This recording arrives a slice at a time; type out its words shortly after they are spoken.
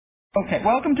Okay,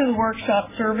 welcome to the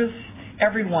workshop Service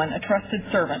Everyone, a Trusted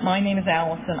Servant. My name is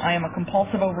Allison. I am a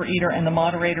compulsive overeater and the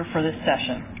moderator for this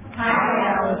session.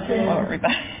 Hi, Allison. Hello,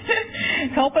 everybody.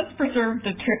 Help us preserve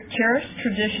the cherished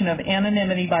tradition of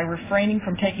anonymity by refraining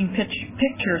from taking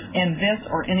pictures in this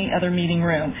or any other meeting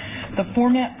room. The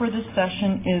format for this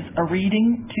session is a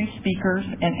reading, 2 speakers,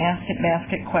 and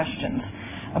ask-it-basket questions.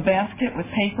 A basket with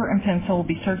paper and pencil will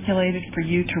be circulated for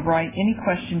you to write any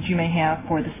questions you may have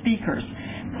for the speakers.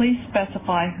 Please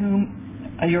specify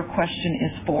whom your question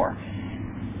is for.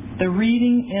 The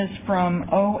reading is from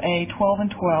OA 12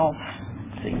 and 12,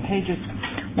 let's see, pages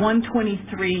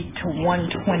 123 to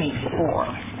 124.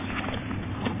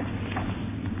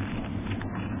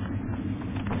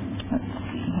 Let's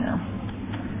see here.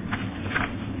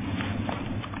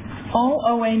 All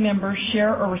OA members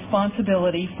share a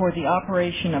responsibility for the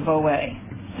operation of OA.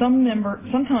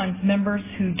 Sometimes members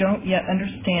who don't yet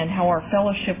understand how our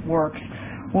fellowship works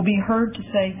will be heard to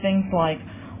say things like,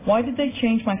 "Why did they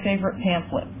change my favorite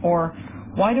pamphlet?" or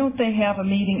 "Why don't they have a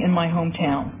meeting in my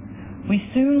hometown?" We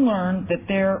soon learn that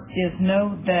there is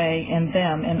no they and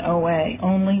them in OA,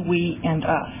 only we and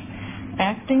us.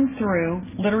 Acting through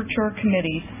literature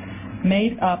committees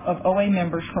made up of OA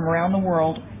members from around the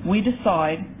world, we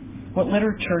decide what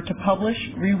literature to publish,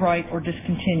 rewrite, or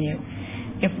discontinue.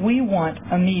 If we want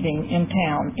a meeting in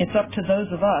town, it's up to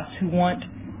those of us who want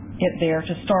it there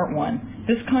to start one.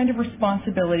 This kind of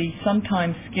responsibility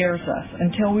sometimes scares us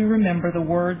until we remember the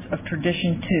words of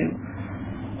tradition too.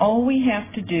 All we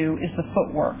have to do is the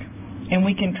footwork, and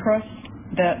we can trust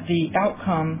that the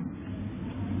outcome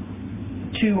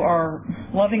to our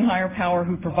loving higher power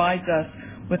who provides us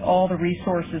with all the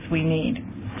resources we need.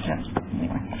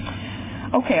 Anyway.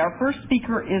 Okay, our first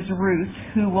speaker is Ruth,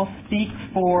 who will speak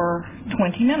for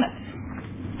 20 minutes.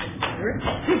 Ruth?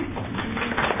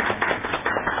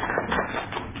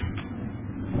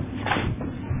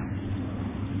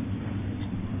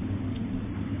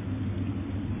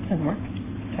 Doesn't work.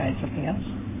 Try something else.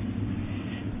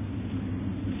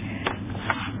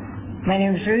 My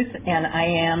name is Ruth, and I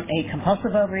am a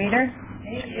compulsive overeater.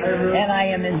 And I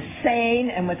am insane,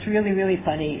 and what's really, really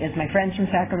funny is my friends from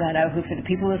Sacramento, who for the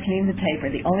people listening to the tape are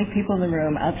the only people in the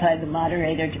room outside the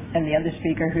moderator and the other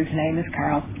speaker, whose name is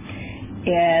Carl,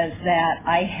 is that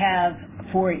I have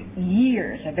for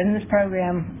years, I've been in this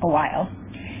program a while,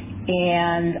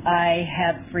 and I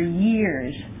have for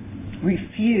years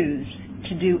refused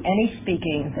to do any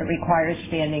speaking that requires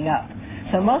standing up.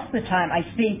 So most of the time I'll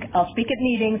speak at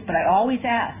meetings, but I always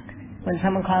ask when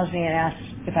someone calls me and asks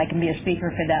if I can be a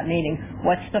speaker for that meeting,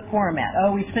 what's the format?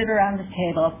 Oh, we sit around the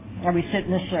table, or we sit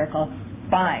in a circle.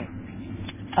 Fine.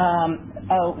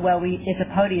 It's a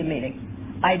podium meeting.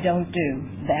 I don't do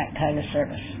that kind of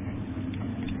service.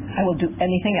 I will do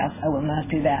anything else. I will not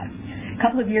do that. A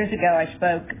couple of years ago, I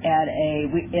spoke at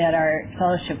our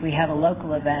fellowship. We have a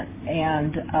local event,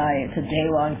 and it's a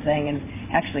day-long thing, and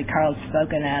actually Carl's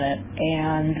spoken at it,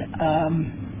 and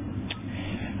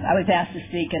I was asked to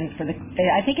speak, and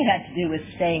I think it had to do with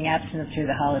staying abstinent through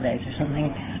the holidays or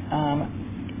something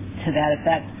to that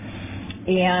effect.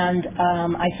 And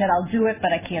I said, I'll do it,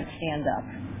 but I can't stand up.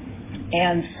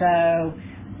 And so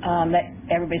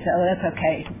everybody said, oh, that's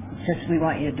okay. It's just we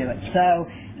want you to do it. So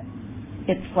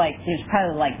it's like there's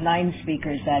probably like 9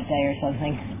 speakers that day or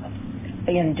something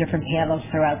in different panels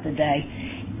throughout the day.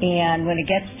 And when it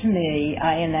gets to me,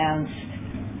 I announce,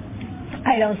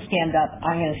 I don't stand up.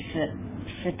 I'm going to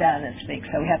sit down and speak.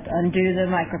 So we have to undo the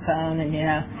microphone, and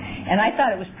and I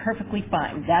thought it was perfectly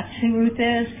fine. That's who Ruth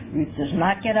is. Ruth does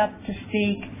not get up to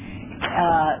speak.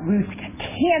 Ruth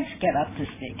can't get up to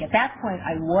speak. At that point,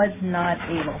 I was not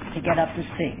able to get up to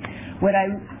speak. What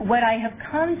I have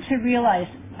come to realize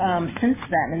since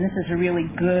then, and this is a really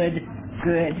good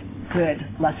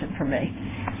lesson for me,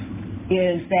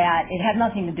 is that it had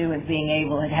nothing to do with being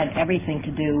able. It had everything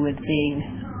to do with being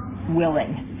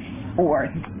willing or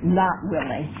not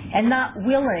willing, and not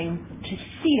willing to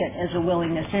see it as a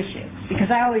willingness issue. Because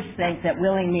I always think that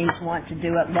willing means want to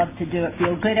do it, love to do it,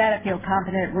 feel good at it, feel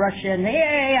confident, rush in,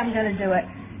 yay, I'm going to do it.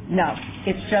 No,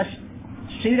 it's just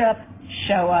suit up,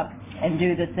 show up, and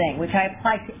do the thing, which I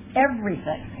apply to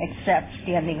everything except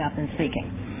standing up and speaking.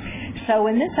 So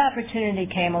when this opportunity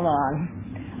came along,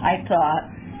 I thought,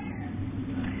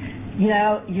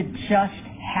 you just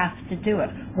have to do it.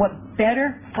 What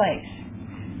better place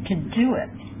to do it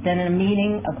than in a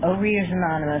meeting of Overeaters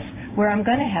Anonymous, where I'm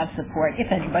going to have support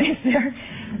if anybody's there.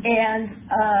 And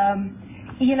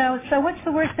so what's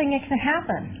the worst thing that can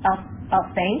happen?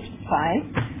 I'll faint,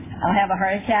 fine. I'll have a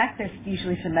heart attack. There's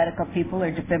usually some medical people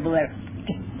or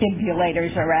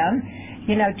defibrillators around.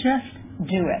 Just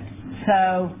do it.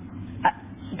 So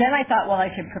then I thought, well, I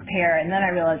should prepare, and then I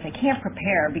realized I can't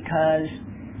prepare because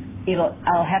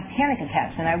I'll have panic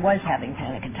attacks, and I was having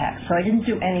panic attacks. So I didn't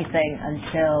do anything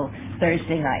until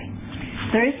Thursday night.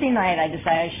 Thursday night, I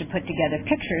decided I should put together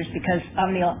pictures because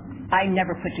I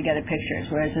never put together pictures,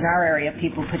 whereas in our area,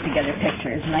 people put together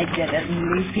pictures, and I did it,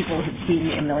 and these people had seen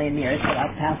me a million years, but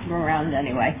I'll pass them around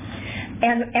anyway.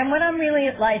 And what I'm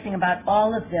realizing about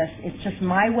all of this, it's just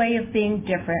my way of being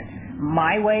different,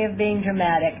 my way of being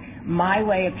dramatic, my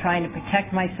way of trying to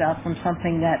protect myself from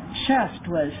something that just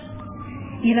was,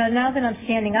 now that I'm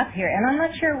standing up here, and I'm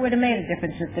not sure it would have made a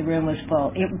difference if the room was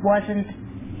full. It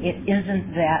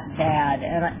isn't that bad.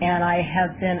 And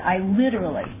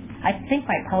I think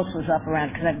my pulse was up around,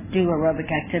 because I do aerobic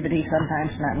activity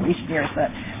sometimes, not in recent years,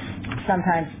 but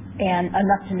sometimes, and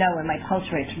enough to know when my pulse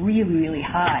rate's really, really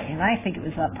high. And I think it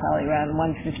was up probably around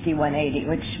 150, 180,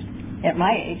 which at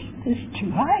my age is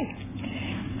too high.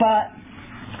 But,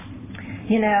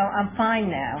 I'm fine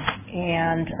now.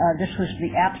 And this was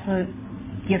the absolute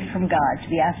gift from God, to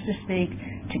be asked to speak,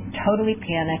 to totally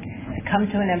panic, to come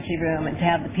to an empty room, and to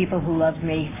have the people who love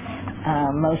me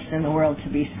most in the world to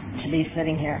be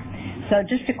sitting here. So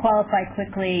just to qualify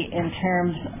quickly in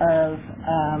terms of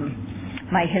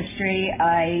my history,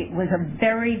 I was a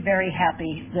very, very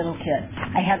happy little kid.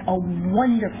 I had a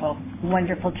wonderful,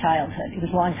 wonderful childhood. It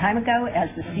was a long time ago, as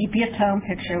the sepia tone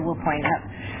picture will point out.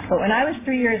 But when I was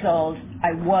 3 years old,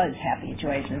 I was happy,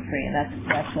 joyous, and free, and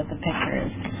that's what the picture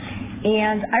is.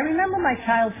 And I remember my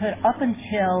childhood up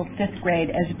until 5th grade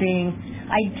as being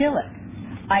idyllic.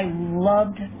 I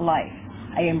loved life.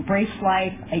 I embraced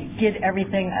life. I did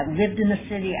everything. I lived in the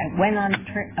city. I went on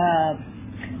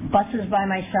buses by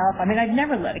myself. I mean, I'd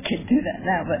never let a kid do that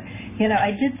now, but,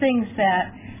 I did things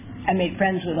that I made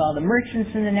friends with all the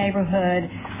merchants in the neighborhood.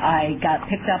 I got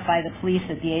picked up by the police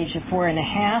at the age of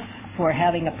 4.5 for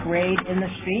having a parade in the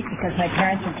street because my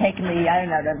parents had taken me,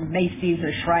 to Macy's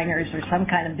or Shriners or some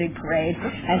kind of big parade.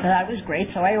 I thought that was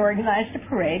great, so I organized a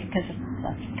parade because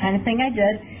that's the kind of thing I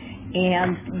did.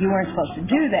 And you weren't supposed to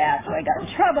do that, so I got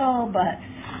in trouble, but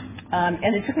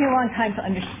and it took me a long time to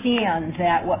understand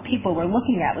that what people were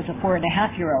looking at was a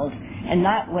 4.5-year-old and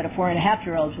not what a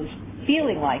 4.5-year-old was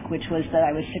feeling like, which was that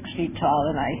I was 6 feet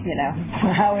tall and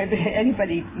how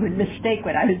anybody would mistake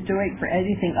what I was doing for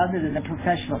anything other than a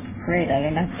professional parade, I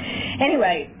don't know.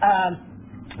 Anyway,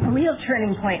 a real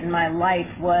turning point in my life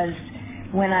was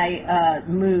when I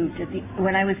moved,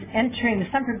 when I was entering the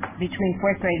summer between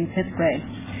 4th grade and 5th grade.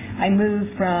 I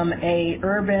moved from a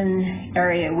urban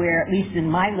area where, at least in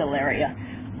my little area,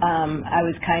 I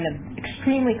was kind of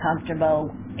extremely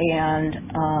comfortable and,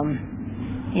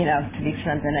 to the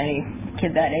extent that any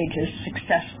kid that age is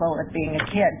successful at being a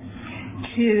kid,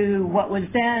 to what was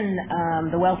then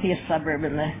the wealthiest suburb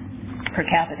per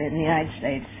capita in the United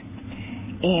States.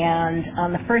 And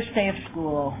on the first day of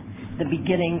school, the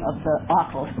beginning of the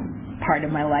awful part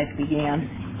of my life began.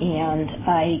 And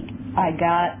I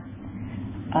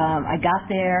got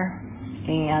there,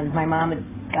 and my mom had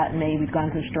we'd gone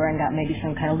to the store and got maybe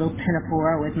some kind of little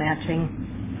pinafore with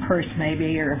matching purse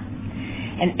maybe,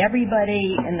 and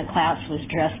everybody in the class was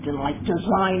dressed in like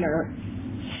designer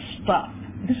stuff.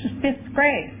 This is 5th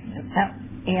grade.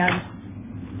 And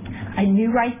I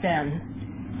knew right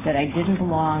then that I didn't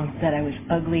belong, that I was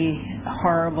ugly,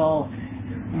 horrible,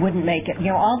 wouldn't make it.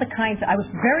 All the kinds. I was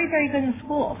very, very good in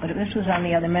school, but this was on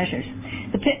the other measures.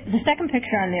 The second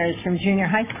picture on there is from junior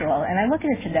high school, and I look at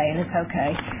it today, and it's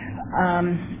okay.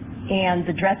 And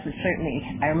the dress is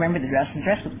certainly, I remember the dress, and the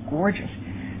dress was gorgeous.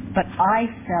 But I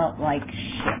felt like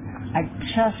shit.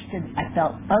 I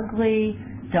felt ugly,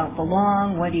 don't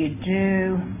belong, what do you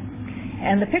do?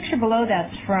 And the picture below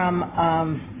that's from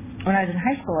when I was in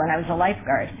high school, and I was a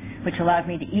lifeguard, which allowed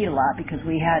me to eat a lot because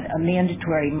we had a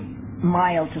mandatory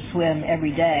mile to swim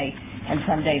every day, and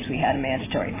some days we had a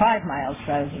mandatory 5 miles,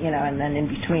 so, and then in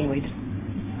between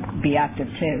we'd be active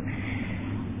too.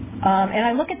 And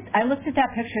I looked at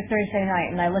that picture Thursday night,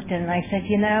 and I looked at it and I said,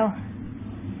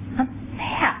 I'm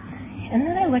fat. And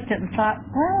then I looked at it and thought,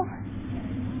 well,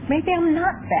 maybe I'm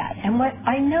not fat. And what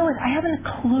I know is I haven't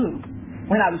a clue.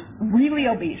 When I was really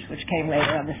obese, which came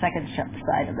later on the second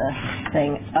side of the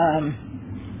thing,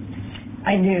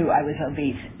 I knew I was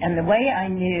obese. And the way I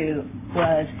knew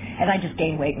was, and I just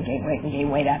gained weight and gained weight and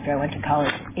gained weight after I went to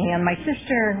college. And my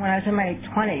sister, when I was in my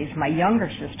 20s, my younger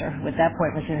sister, who at that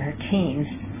point was in her teens,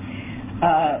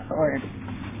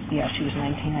 she was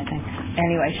 19, I think.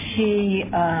 Anyway, she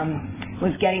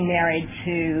was getting married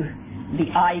to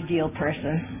the ideal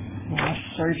person, a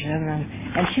surgeon,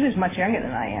 and she was much younger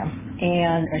than I am.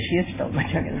 Or she is still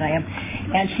much younger than I am.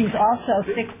 And she's also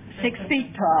 6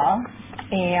 feet tall,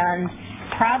 and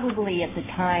probably at the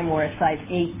time wore a size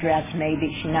 8 dress maybe.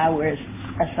 She now wears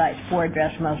a size 4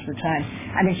 dress most of the time.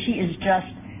 I mean, she is just,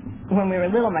 when we were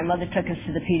little, my mother took us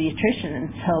to the pediatrician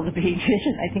and told the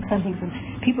pediatrician, I think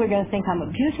people are going to think I'm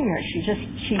abusing her.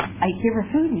 I give her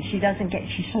food and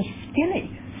she's so skinny.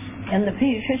 And the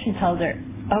pediatrician told her,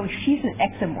 oh, she's an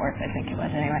ectomorph, I think it was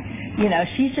anyway. You know,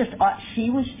 she's just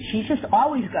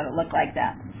always going to look like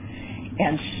that.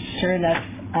 And sure enough,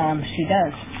 she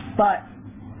does. But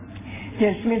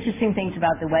there's some interesting things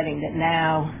about the wedding that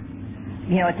now,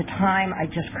 you know, at the time I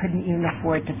just couldn't even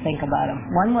afford to think about them.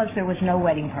 One was there was no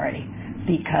wedding party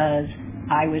because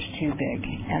I was too big.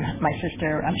 And my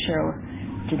sister, I'm sure,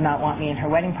 did not want me in her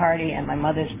wedding party, and my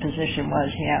mother's position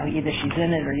was, you know, either she's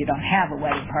in it or you don't have a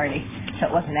wedding party. So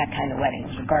it wasn't that kind of wedding. It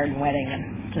was a garden wedding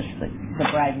and just the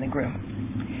bride and the groom.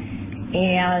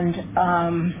 And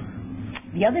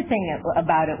the other thing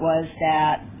about it was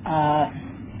that,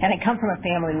 and I come from a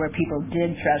family where people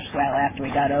did dress well after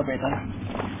we got over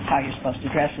how you're supposed to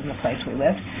dress in the place we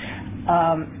lived.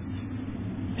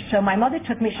 So my mother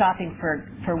took me shopping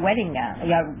for wedding gowns,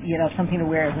 you know, something to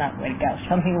wear, not wedding gowns,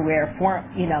 something to wear for,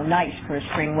 you know, nice for a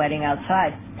spring wedding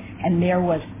outside. And there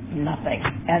was nothing.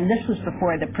 And this was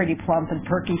before the Pretty Plump and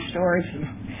Perky stores.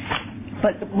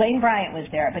 But Lane Bryant was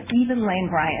there. But even Lane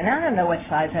Bryant, and I don't know what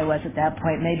size I was at that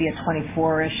point, maybe a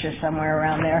 24-ish or somewhere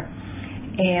around there.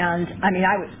 And, I mean,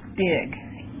 I was big.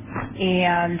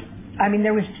 And, I mean,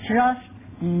 there was just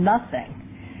nothing.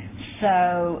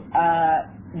 So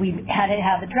we had to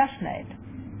have a dress made.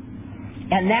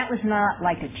 And that was not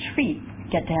like a treat,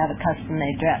 get to have a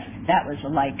custom-made dress. That was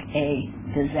like a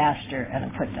disaster and a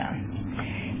put-down.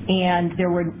 And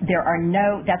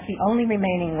that's the only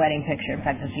remaining wedding picture. In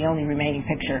fact, it's the only remaining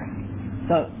picture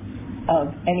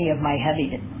of any of my heavy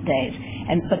days.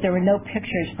 But there were no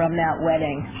pictures from that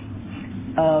wedding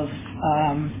of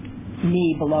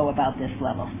me below about this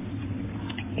level.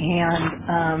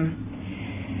 And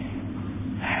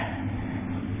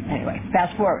anyway,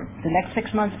 fast forward. The next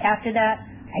 6 months after that,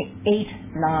 I ate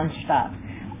nonstop.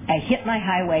 I hit my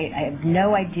high weight. I have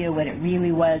no idea what it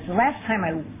really was. The last time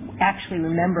I actually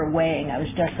remember weighing, I was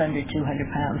just under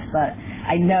 200 pounds, but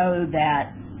I know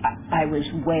that I was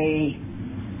way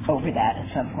over that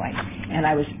at some point, and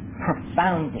I was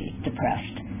profoundly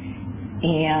depressed.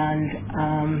 And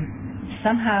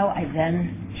somehow I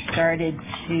then started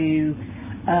to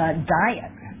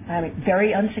diet. I mean,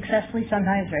 very unsuccessfully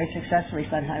sometimes, very successfully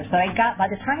sometimes. But by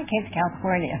the time I came to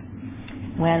California,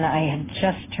 when I had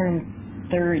just turned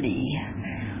 30,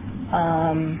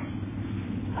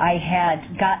 I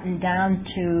had gotten down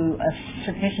to a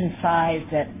sufficient size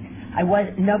that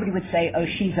nobody would say, oh,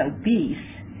 she's obese,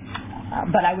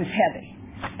 but I was heavy.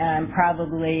 And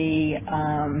probably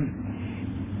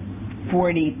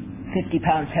 40, 50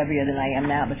 pounds heavier than I am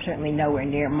now, but certainly nowhere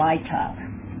near my top.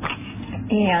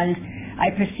 And I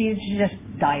proceeded to just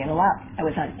diet a lot. I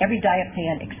was on every diet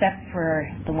plan except for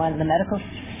the medical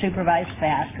supervised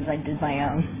fast, because I did my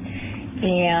own,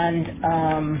 and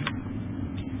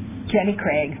Jenny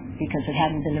Craig, because it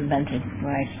hadn't been invented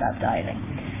when I stopped dieting.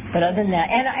 But other than that,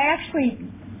 and I actually,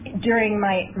 during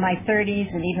my 30s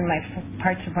and even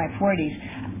parts of my 40s,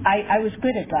 I was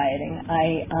good at dieting.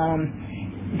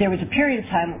 There was a period of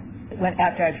time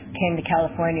after I came to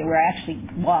California where I actually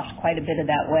lost quite a bit of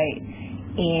that weight,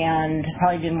 and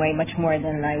probably didn't weigh much more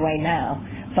than I weigh now.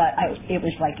 But it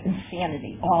was like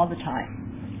insanity all the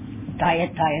time.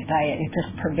 Diet. It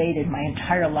just pervaded my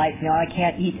entire life. You know, I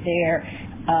can't eat there.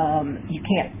 You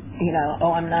can't, you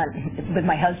know, I'm not, with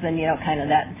my husband, you know, kind of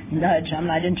that nudge, I'm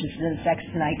not interested in sex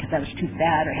tonight because I was too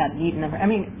fat or hadn't eaten enough. I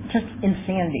mean, just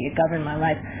insanity. It governed my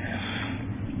life.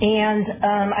 And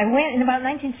I went, in about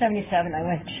 1977, I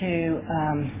went to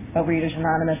Overeaters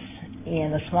Anonymous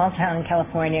in a small town in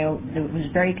California that was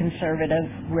very conservative,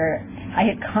 where I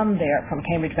had come there from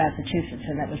Cambridge, Massachusetts,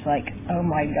 and it was like, oh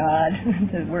my God,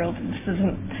 this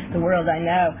isn't the world I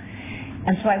know.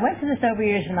 And so I went to this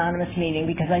Overeaters Anonymous meeting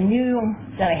because I knew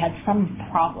that I had some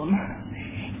problem.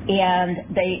 And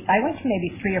I went to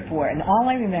maybe 3 or 4, and all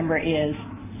I remember is,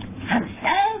 I'm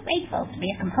so grateful to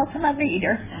be a compulsive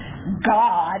overeater.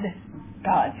 God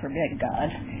forbid God,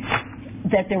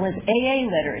 that there was AA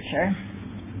literature,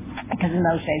 because in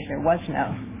those days there was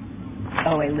no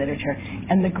OA literature,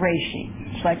 and the gray sheet.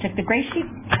 So I took the gray sheet,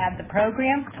 had the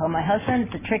program, told my husband,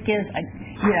 the trick is,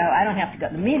 I don't have to go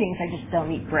to the meetings, I just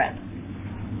don't eat bread.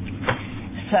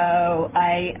 So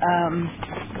I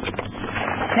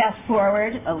fast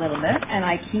forward a little bit, and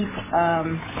I keep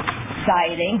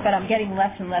dieting, but I'm getting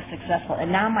less and less successful.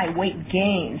 And now my weight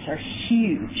gains are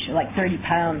huge, like 30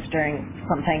 pounds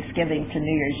from Thanksgiving to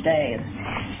New Year's Day.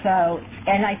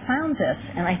 And I found this,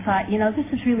 and I thought,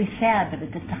 this is really sad, but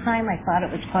at the time I thought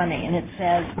it was funny. And it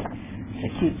says,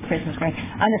 it's a cute Christmas card,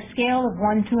 on a scale of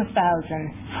 1 to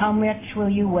 1,000, how much will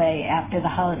you weigh after the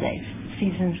holidays?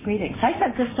 Season's greetings. I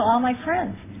said this to all my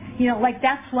friends. Like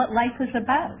that's what life is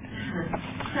about.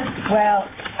 Well,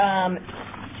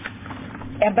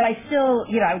 but I still,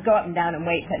 I would go up and down in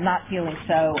weight, but not feeling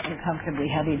so uncomfortably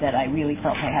heavy that I really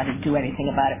felt I had to do anything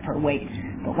about it for weight.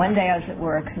 But one day I was at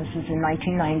work, this was in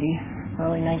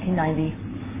early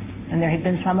 1990, and there had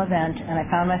been some event, and I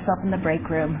found myself in the break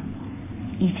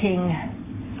room eating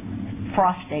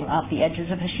frosting off the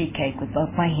edges of a sheet cake with both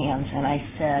my hands, and I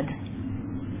said,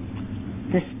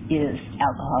 this is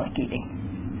alcoholic eating.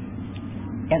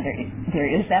 And there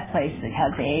is that place that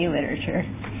has AA literature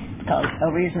called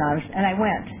Overeaters Anonymous, and I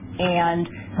went. And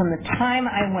from the time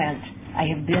I went, I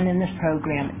have been in this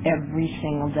program every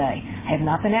single day. I have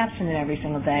not been abstinent every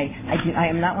single day. I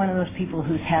am not one of those people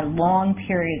who's had long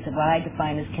periods of what I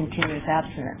define as continuous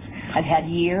abstinence. I've had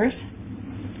years,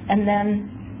 and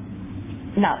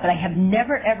then not. But I have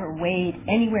never, ever weighed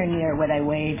anywhere near what I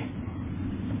weighed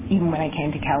even when I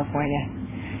came to California.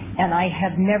 And I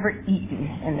have never eaten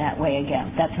in that way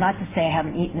again. That's not to say I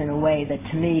haven't eaten in a way that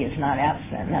to me is not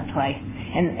abstinent. And that's why,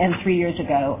 and 3 years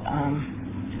ago,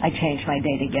 I changed my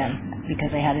date again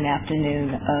because I had an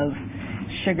afternoon of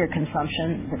sugar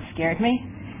consumption that scared me.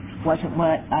 Wasn't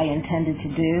what I intended to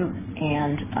do,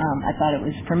 and I thought it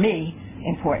was, for me,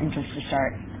 important just to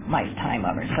start my time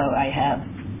over. So I have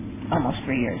almost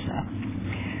 3 years now.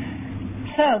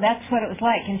 So that's what it was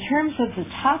like. In terms of the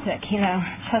topic,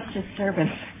 trusted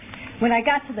servants. When I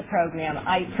got to the program,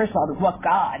 first of all, what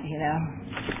God,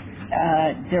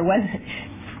 there was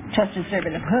trusted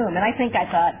servant of whom? And I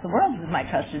thought the world was my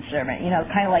trusted servant.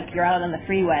 Kind of like you're out on the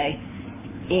freeway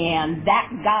and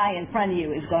that guy in front of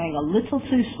you is going a little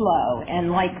too slow,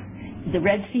 and like the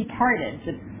Red Sea parted,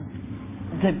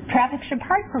 the traffic should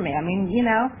part for me. I mean,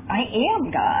 I am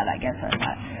God, I guess I'm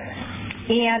not.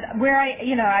 And where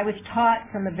I was taught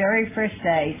from the very first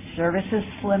day, service is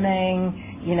slimming.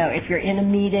 If you're in a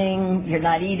meeting, you're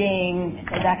not eating,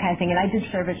 that kind of thing. And I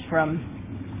did service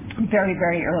from very,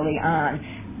 very early on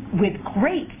with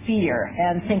great fear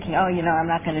and thinking, I'm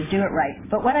not going to do it right.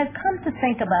 But what I've come to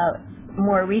think about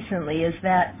more recently is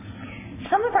that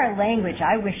some of our language,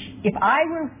 I wish, and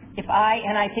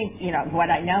I think, what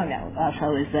I know now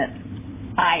also is that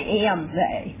I am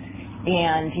they.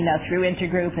 And, through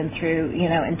intergroup and through,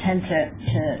 intend to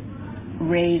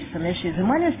raise some issues. And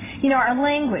one is, our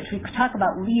language. We talk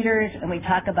about leaders, and we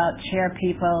talk about chair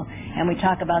people, and we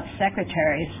talk about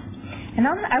secretaries. And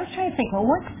I was trying to think, well,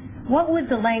 what would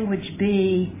the language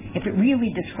be if it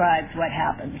really describes what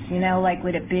happens?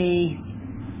 Would it be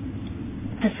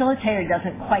facilitator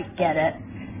doesn't quite get it,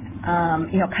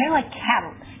 kind of like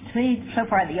catalyst. To me, so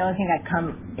far, the only thing I've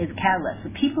come is catalyst. The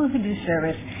people who do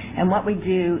service and what we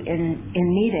do in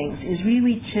meetings is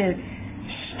really to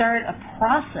start a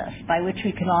process by which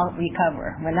we can all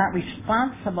recover. We're not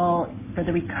responsible for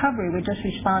the recovery. We're just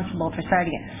responsible for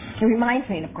starting it. It reminds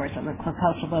me, and of course I'm a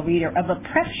compulsive reader, of a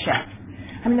prep chef.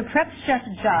 I mean, the prep chef's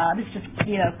job is just,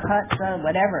 cut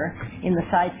whatever in the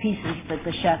size pieces that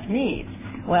the chef needs.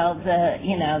 Well, the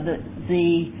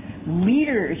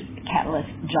leader's catalyst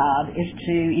job is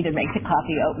to either make the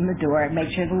coffee, open the door, make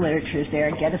sure the literature is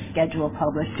there, get a schedule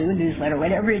published, do a newsletter,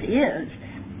 whatever it is,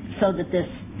 so that this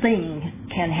thing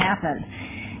can happen.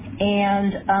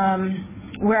 And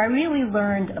where I really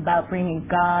learned about bringing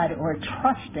God or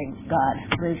trusting God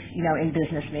was, in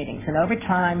business meetings. And over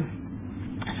time,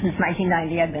 since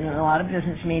 1990, I've been in a lot of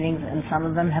business meetings, and some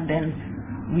of them have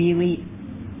been really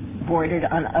bordered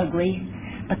on ugly,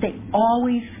 but they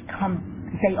always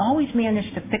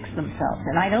manage to fix themselves.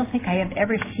 And I don't think I have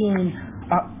ever seen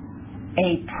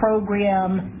a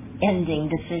program ending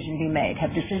decision be made.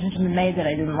 Have decisions been made that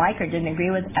I didn't like or didn't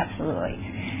agree with? Absolutely.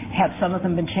 Have some of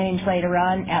them been changed later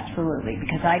on? Absolutely.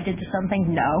 Because I did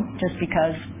something? No. Just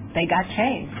because they got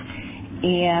changed.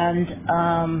 And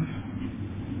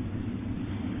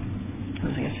what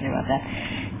was I going to say about that?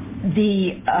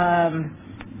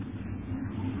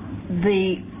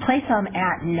 The place I'm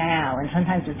at now, and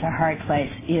sometimes it's a hard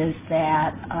place, is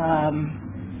that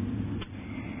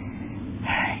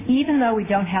even though we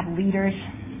don't have leaders,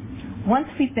 once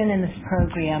we've been in this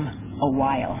program a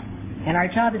while, and our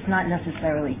job is not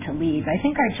necessarily to lead, I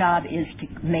think our job is to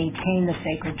maintain the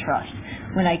sacred trust.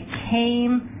 When I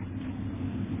came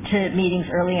to meetings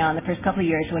early on, the first couple of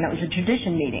years, when it was a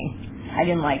tradition meeting, I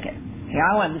didn't like it.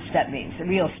 I wanted the step meetings, the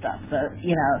real stuff,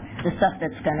 the stuff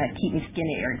that's going to keep me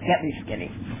skinny or get me skinny,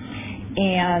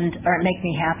 or make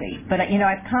me happy. But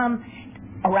I've come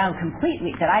around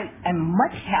completely that I'm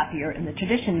much happier in the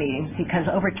tradition meetings, because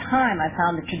over time I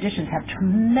found the traditions have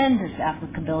tremendous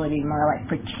applicability in my life,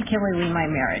 particularly in my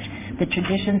marriage. The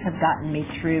traditions have gotten me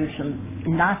through some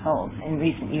knotholes in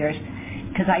recent years,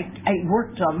 because I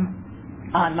worked them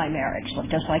on my marriage,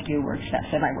 just like you worked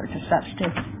steps, and I worked the steps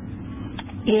too.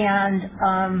 And,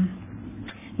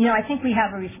 I think we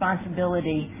have a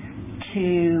responsibility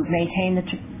to maintain the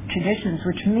traditions,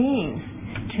 which means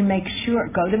to make sure,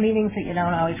 go to meetings that you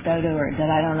don't always go to or that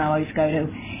I don't always go to,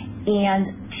 and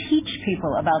teach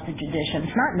people about the traditions,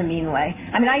 not in a mean way.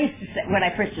 I mean, I used to say, when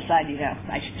I first decided,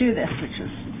 I should do this, which was,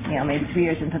 maybe 3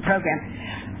 years into the program,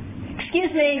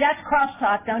 excuse me, that's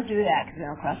crosstalk, don't do that, because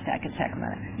crosstalk is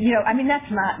sacramental.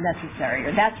 That's not necessary,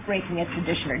 or that's breaking a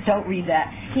tradition, or don't read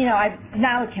that.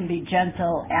 Now it can be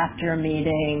gentle after a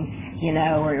meeting,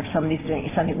 or if somebody's doing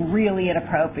something really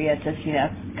inappropriate, just,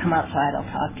 come outside, I'll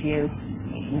talk to you,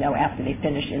 after they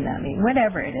finish in that meeting,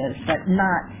 whatever it is, but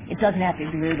it doesn't have to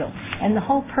be brutal. And the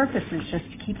whole purpose is just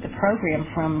to keep the program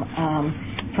from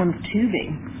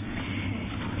tubing.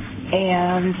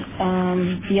 And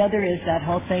the other is that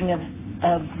whole thing of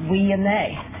we and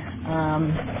they.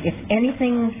 If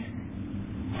anything's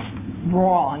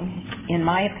wrong, in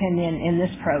my opinion, in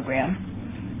this program,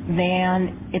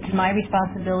 then it's my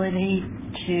responsibility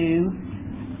to,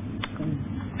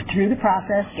 through the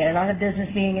process, get it on a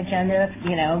business meeting agenda,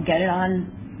 get it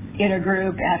on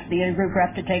intergroup, ask the intergroup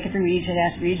rep to take it to region,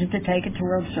 ask region to take it to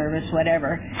world service,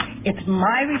 whatever. It's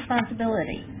my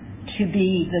responsibility to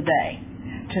be the they,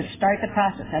 to start the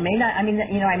process. I may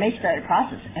start a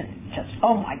process and just,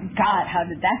 oh my God, how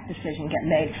did that decision get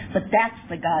made? But that's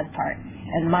the God part.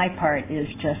 And my part is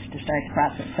just to start the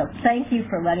process. So thank you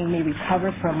for letting me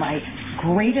recover from my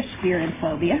greatest fear and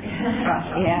phobia.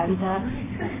 And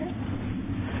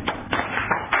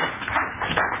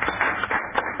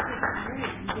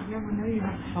never know you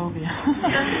have phobia.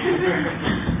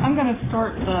 I'm going to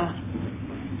start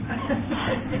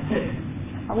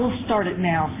I will start it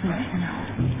now.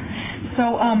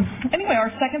 So anyway,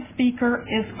 our second speaker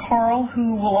is Carl,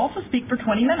 who will also speak for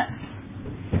 20 minutes.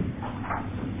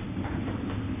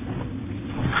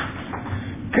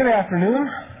 Good afternoon.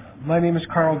 My name is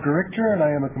Carl Gerichter, and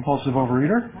I am a compulsive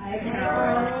overeater. Hi,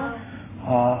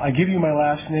 Carl. I give you my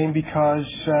last name because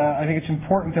I think it's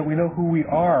important that we know who we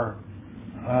are.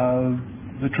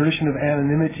 The tradition of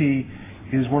anonymity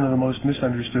is one of the most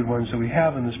misunderstood ones that we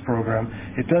have in this program.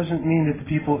 It doesn't mean that the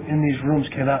people in these rooms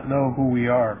cannot know who we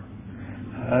are.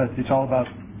 It's all about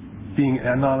being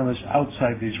anonymous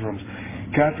outside these rooms.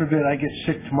 God forbid I get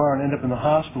sick tomorrow and end up in the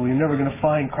hospital. You're never going to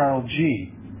find Carl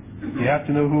G. You have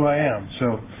to know who I am.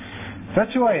 So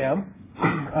that's who I am.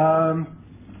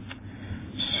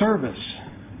 Service.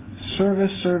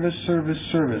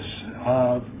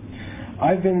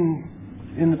 I've been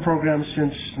in the program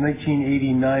since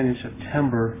 1989 in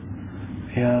September,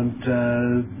 and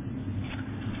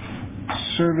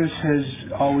service has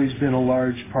always been a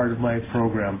large part of my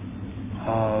program.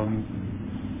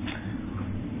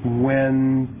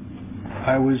 When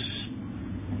I was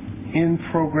in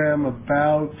program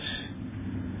about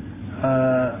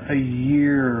a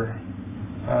year,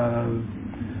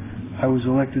 I was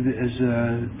elected as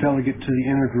a delegate to the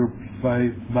intergroup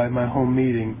by my home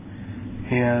meeting.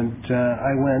 And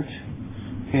I went,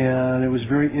 and it was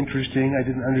very interesting. I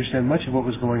didn't understand much of what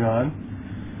was going on.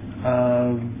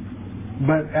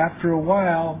 But after a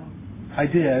while, I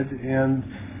did. And,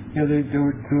 they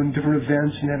were doing different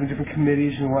events and having different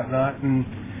committees and whatnot. And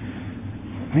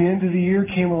the end of the year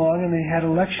came along, and they had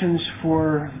elections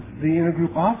for the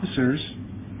intergroup officers.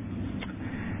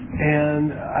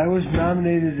 And I was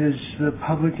nominated as the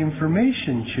public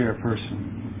information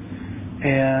chairperson.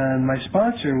 And my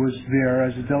sponsor was there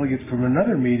as a delegate from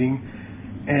another meeting,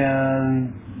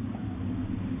 and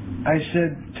I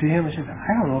said to him, I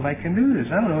don't know if I can do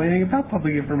this. I don't know anything about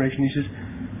public information. He says,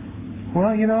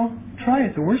 well, try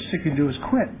it. The worst you can do is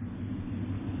quit.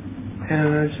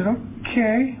 And I said,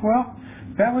 okay. Well,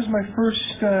 that was my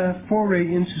first foray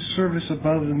into service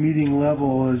above the meeting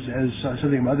level as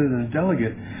something other than a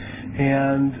delegate.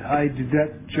 And I did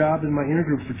that job in my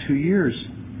intergroup for 2 years.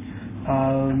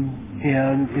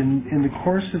 And in the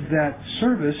course of that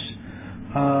service,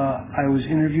 I was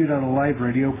interviewed on a live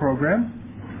radio program,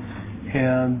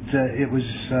 and it was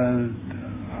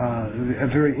a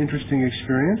very interesting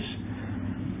experience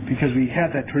because we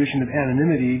had that tradition of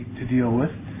anonymity to deal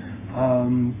with,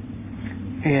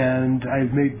 and I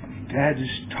had to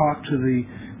talk to the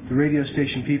the radio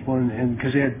station people, and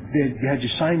because they had you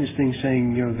sign this thing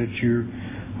saying, you know, that you're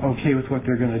okay with what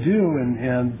they're going to do,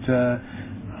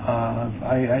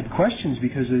 I had questions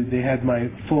because they had my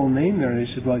full name there, and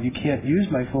they said, well, you can't use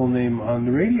my full name on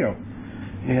the radio.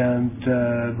 And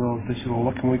they said, well,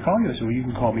 what can we call you? I said, well, you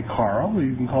can call me Carl, or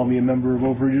you can call me a member of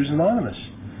Overeaters Anonymous.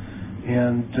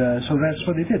 And so that's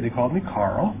what they did. They called me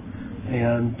Carl,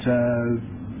 and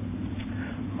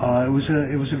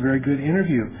it was a very good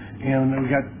interview. And we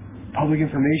got public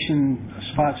information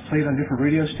spots played on different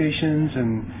radio stations,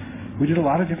 and we did a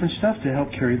lot of different stuff to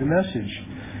help carry the message.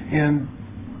 And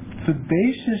the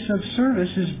basis of service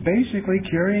is basically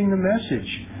carrying the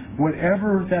message,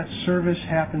 whatever that service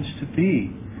happens to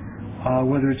be.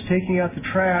 Whether it's taking out the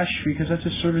trash because that's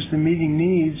a service the meeting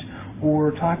needs,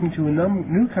 or talking to a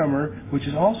newcomer, which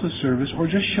is also service, or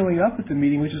just showing up at the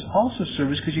meeting, which is also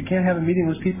service, because you can't have a meeting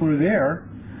unless people are there.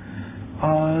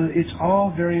 It's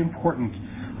all very important.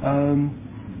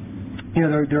 You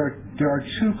know, there are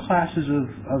two classes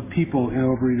of people in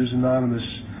Overeaters Anonymous.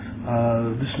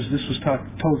 This was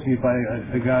told to me by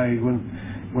a guy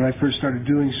when I first started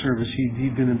doing service.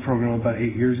 He'd been in the program about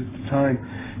 8 years at the time.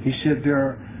 He said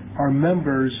there are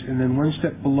members, and then one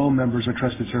step below members are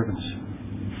trusted servants.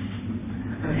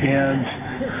 And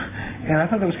I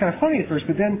thought that was kind of funny at first,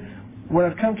 but then what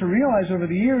I've come to realize over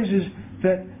the years is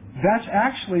that that's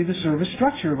actually the service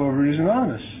structure of Overeaters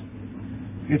Anonymous.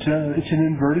 It's an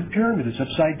inverted pyramid. It's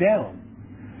upside down.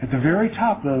 At the very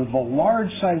top, the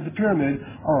large side of the pyramid,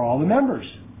 are all the members.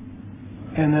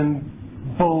 And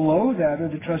then below that are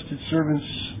the trusted servants,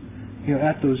 you know,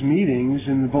 at those meetings,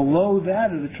 and below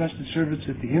that are the trusted servants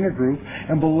at the intergroup,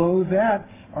 and below that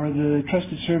are the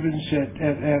trusted servants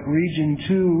at Region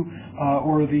 2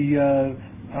 or the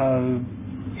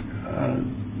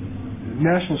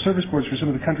national service boards for some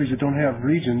of the countries that don't have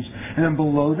regions. And then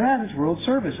below that is World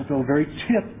Service at the very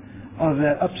tip of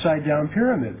that upside down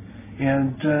pyramid.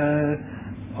 And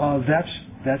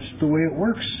that's the way it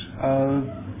works.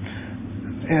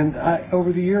 And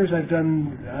over the years, I've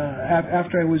done,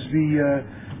 after I was the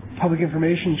public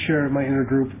information chair of my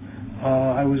intergroup,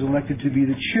 I was elected to be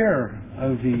the chair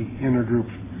of the intergroup.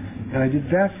 And I did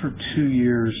that for 2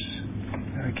 years.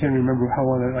 I can't remember how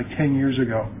long, like 10 years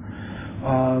ago.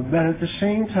 But at the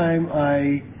same time,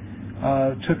 I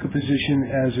took a position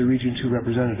as a Region 2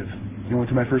 representative. I went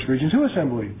to my first Region 2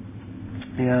 assembly.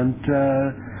 And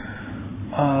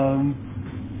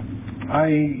I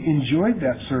enjoyed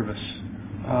that service.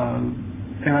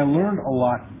 And I learned a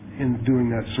lot in doing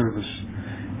that service.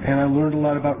 And I learned a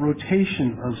lot about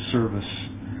rotation of service.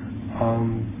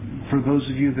 For those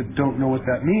of you that don't know what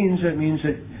that means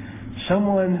that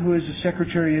someone who is the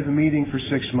secretary of a meeting for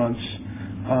 6 months,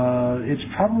 it's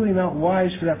probably not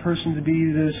wise for that person to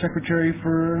be the secretary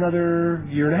for another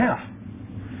year and a half.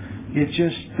 It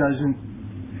just doesn't.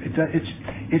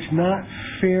 It's not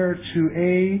fair to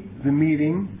A, the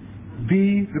meeting,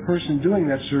 B, the person doing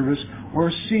that service,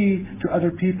 or C, to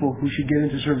other people who should get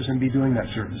into service and be doing that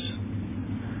service.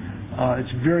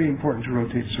 It's very important to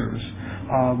rotate service.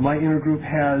 My intergroup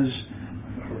has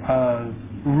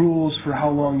rules for how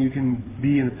long you can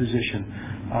be in a position.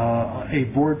 A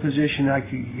board position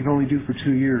you can only do for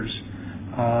 2 years,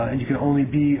 and you can only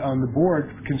be on the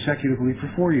board consecutively for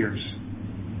 4 years.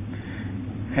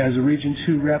 As a Region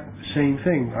 2 rep, same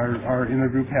thing. Our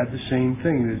intergroup had the same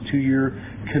thing. The 2-year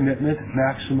commitment,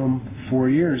 maximum 4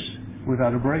 years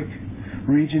without a break.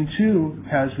 Region 2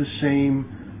 has the same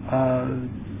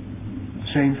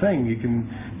thing. You can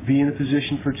be in a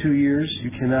position for 2 years.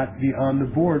 You cannot be on the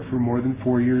board for more than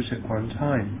 4 years at one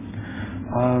time.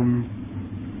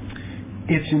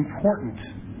 It's important.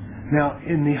 Now,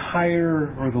 in the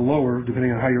higher or the lower,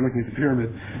 depending on how you're looking at the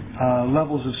pyramid,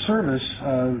 levels of service,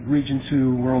 Region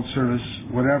 2, World Service,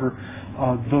 whatever,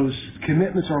 those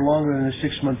commitments are longer than a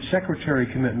 6-month secretary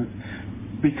commitment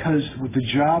because the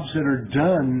jobs that are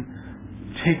done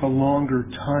take a longer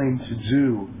time to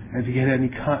do. And to get any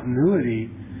continuity,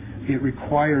 it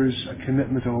requires a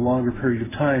commitment of a longer period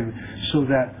of time so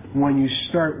that when you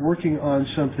start working on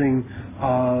something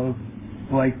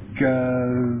like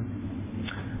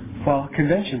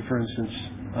convention, for instance,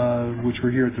 which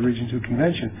we're here at the Region 2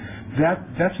 convention,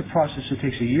 that's a process that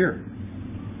takes a year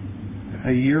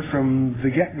from the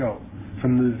get-go.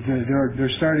 They're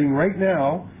starting right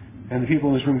now, and the people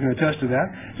in this room can attest to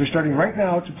that. They're starting right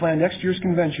now to plan next year's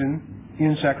convention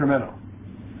in Sacramento.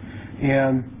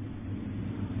 And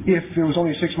if there was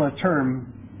only a 6-month term,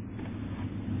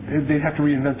 they'd have to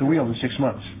reinvent the wheel in 6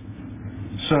 months.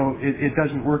 So it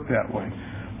doesn't work that way.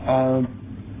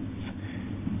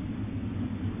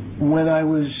 When I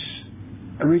was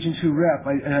a Region 2 rep,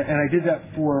 and I did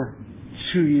that for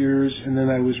 2 years, and then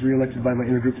I was reelected by my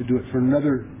intergroup to do it for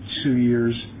another 2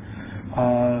 years.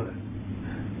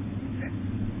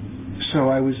 So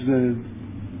I was the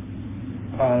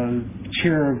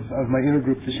chair of my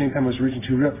intergroup at the same time I was Region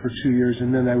 2 rep for 2 years,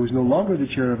 and then I was no longer the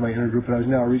chair of my intergroup, but I was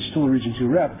now still a Region 2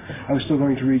 rep. I was still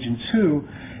going to Region 2,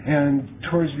 and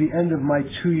towards the end of my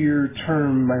 2-year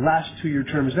term, my last 2-year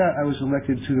term as that, I was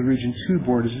elected to the Region 2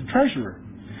 board as a treasurer.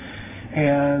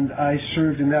 And I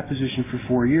served in that position for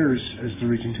 4 years as the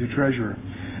Region 2 treasurer.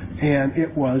 And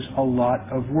it was a lot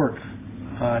of work.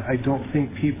 I don't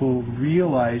think people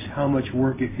realize how much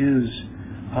work it is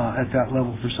at that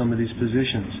level for some of these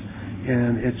positions.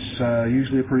 And it's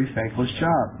usually a pretty thankless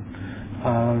job.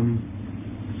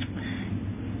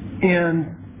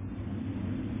 And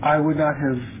I would not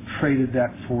have traded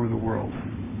that for the world.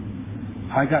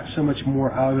 I got so much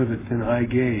more out of it than I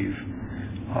gave.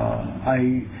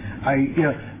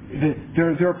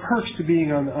 There are perks to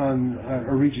being on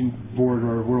a region board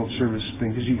or a World Service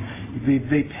thing, because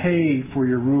they pay for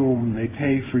your room, they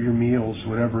pay for your meals,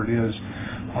 whatever it is,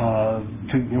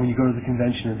 when you go to the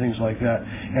convention and things like that.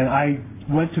 And I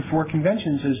went to 4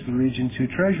 conventions as the Region 2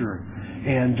 treasurer,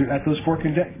 and at those 4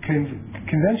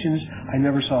 conventions, I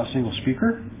never saw a single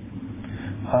speaker.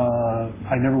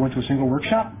 I never went to a single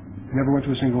workshop. Never went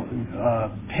to a single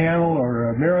panel or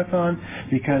a marathon,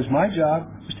 because my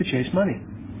job was to chase money.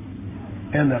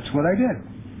 And that's what I did.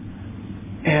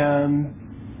 And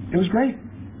it was great.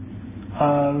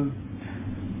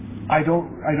 I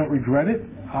don't regret it.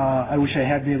 I wish I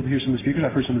had been able to hear some of the speakers.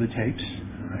 I've heard some of the tapes.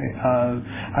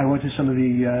 I went to some of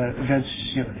the events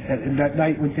that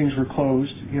night when things were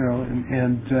closed,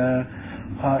 and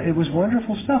it was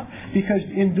wonderful stuff, because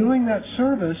in doing that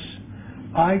service,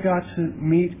 I got to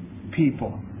meet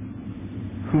people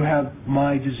who have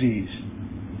my disease.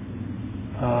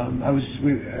 I was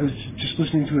just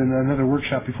listening to another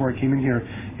workshop before I came in here,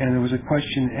 and there was a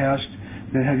question asked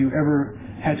that, have you ever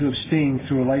had to abstain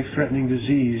through a life-threatening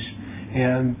disease?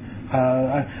 And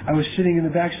I was sitting in the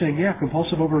back saying, yeah,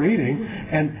 compulsive overeating,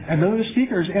 and none of the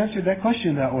speakers answered that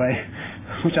question that way,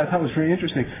 which I thought was very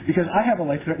interesting, because I have a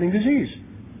life-threatening disease.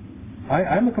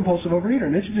 I'm a compulsive overeater,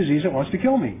 and it's a disease that wants to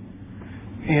kill me.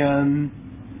 And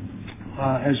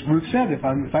as Ruth said, if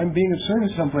I'm being of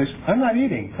service someplace, I'm not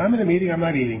eating. If I'm in a meeting, I'm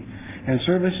not eating. And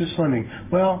service is slimming.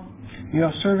 Well,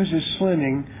 service is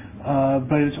slimming,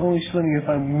 but it's only slimming if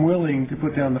I'm willing to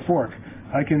put down the fork.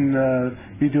 I can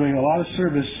be doing a lot of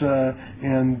service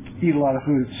and eat a lot of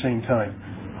food at the same time.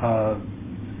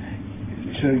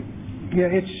 So, yeah,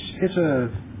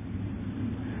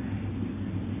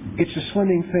 it's a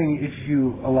slimming thing if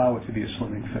you allow it to be a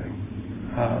slimming thing.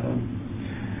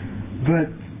 But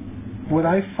what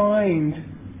I find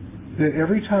that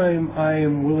every time I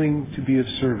am willing to be of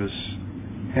service,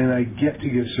 and I get to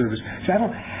give service, so I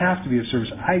don't have to be of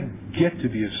service, I get to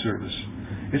be of service.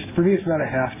 For me, it's not a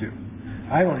have to.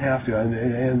 I don't have to,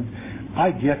 and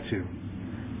I get to.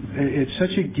 It's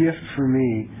such a gift for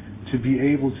me to be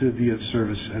able to be of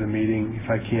service at a meeting if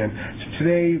I can. So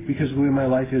today, because of the way my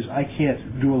life is, I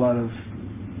can't do a lot of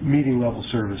meeting level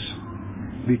service,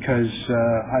 because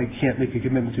I can't make a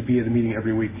commitment to be at a meeting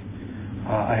every week.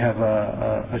 I have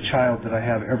a child that I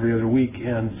have every other week,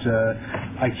 and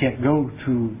I can't go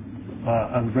to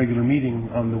a regular meeting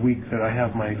on the week that I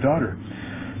have my daughter.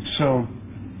 So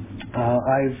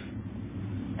I've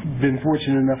been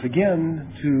fortunate enough again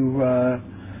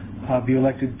to be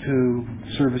elected to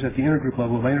service at the intergroup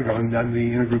level of my intergroup. I'm the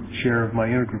intergroup chair of my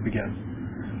intergroup again.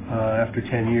 After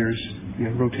 10 years,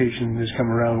 rotation has come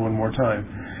around one more time.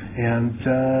 And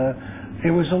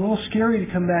it was a little scary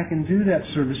to come back and do that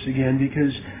service again,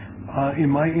 because in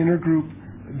my intergroup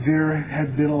there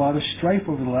had been a lot of strife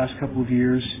over the last couple of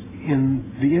years in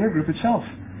the intergroup itself.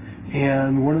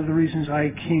 And one of the reasons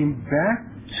I came back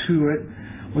to it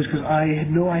was because I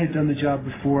had done the job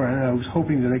before, and I was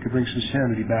hoping that I could bring some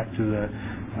sanity back to the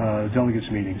delegates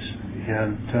meetings.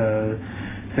 And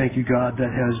thank you God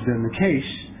that has been the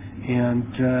case,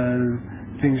 and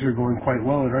things are going quite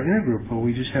well at our intergroup. But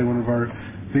we just had one of our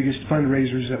biggest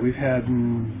fundraisers that we've had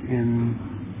in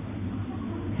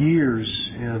years,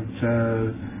 and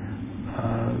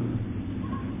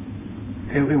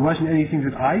it wasn't anything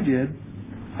that I did.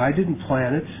 I didn't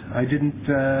plan it. I didn't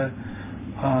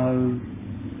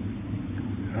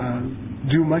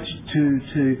do much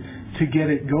to get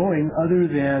it going, other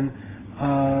than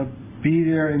be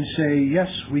there and say, yes,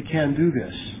 we can do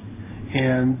this,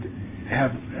 and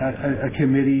have a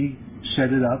committee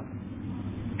set it up,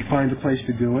 find a place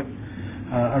to do it,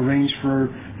 arrange for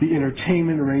the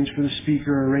entertainment, arrange for the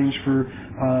speaker, arrange for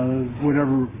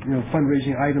whatever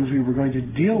fundraising items we were going to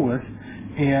deal with,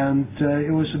 And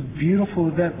it was a beautiful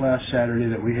event last Saturday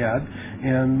that we had,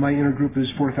 and my intergroup is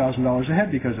 $4,000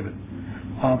 ahead because of it.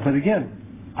 But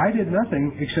again, I did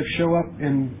nothing except show up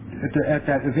at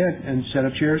that event and set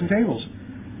up chairs and tables.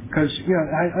 Because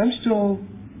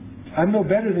I'm no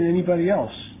better than anybody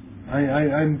else.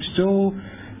 I'm still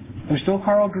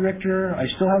Carl Gerichter. I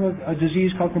still have a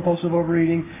disease called compulsive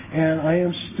overeating, and I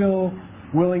am still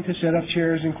willing to set up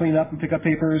chairs and clean up and pick up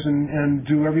papers and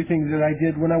do everything that I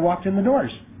did when I walked in the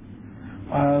doors.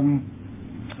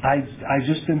 I've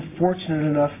just been fortunate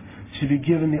enough to be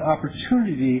given the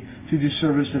opportunity to do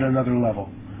service at another level.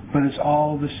 But it's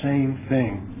all the same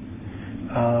thing.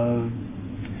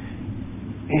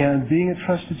 And being a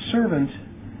trusted servant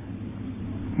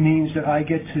means that I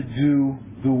get to do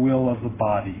the will of the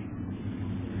body.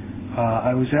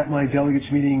 I was at my delegates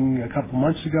meeting a couple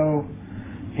months ago,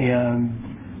 and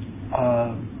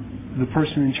the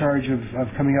person in charge of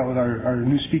coming out with our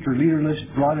new speaker leader list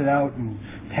brought it out and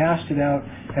passed it out,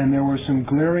 and there were some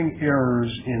glaring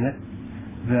errors in it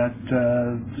that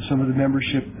some of the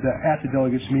membership at the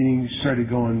delegates meeting started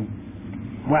going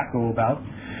wacko about.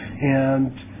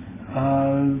 And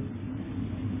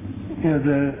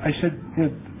I said,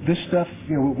 this stuff,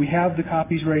 we have the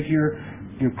copies right here.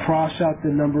 Cross out the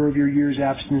number of your year's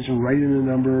abstinence and write in the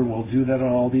number. We'll do that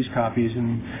on all these copies.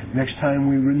 And next time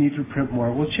we need to print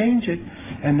more, we'll change it.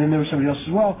 And then there was somebody else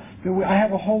as well. I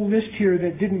have a whole list here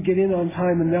that didn't get in on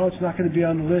time, and now it's not going to be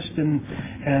on the list. And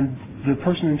the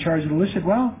person in charge of the list said,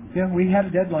 well, we had a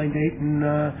deadline date, and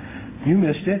you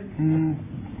missed it, and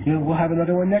we'll have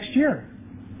another one next year.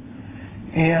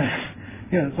 And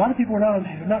a lot of people are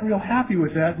not real happy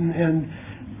with that,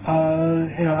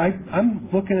 I'm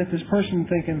looking at this person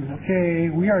thinking, okay,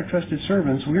 we are trusted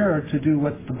servants. We are to do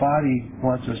what the body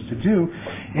wants us to do.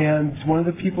 And one of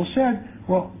the people said,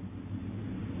 well,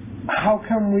 how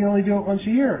come we only do it once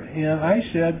a year? And I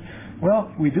said,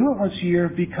 well, we do it once a year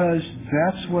because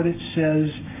that's what it says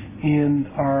in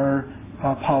our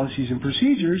policies and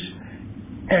procedures.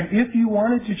 And if you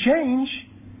want it to change,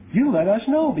 you let us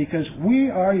know, because we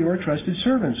are your trusted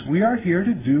servants. We are here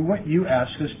to do what you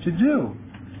ask us to do.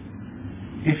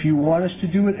 If you want us to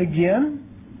do it again,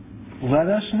 let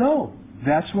us know.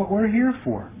 That's what we're here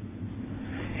for.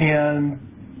 And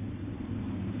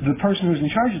the person who's in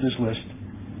charge of this list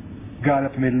got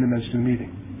up and made an amends to the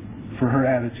meeting for her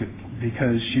attitude,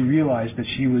 because she realized that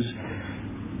she was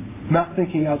not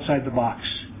thinking outside the box.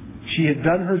 She had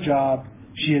done her job.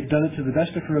 She had done it to the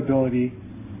best of her ability,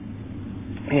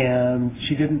 and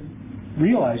she didn't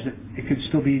realize that it could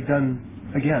still be done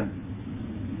again.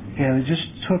 And it just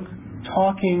took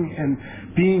talking and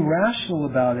being rational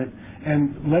about it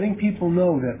and letting people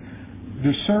know that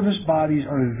the service bodies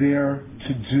are there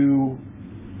to do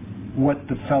what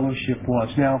the fellowship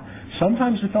wants. Now,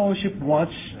 sometimes the fellowship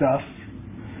wants stuff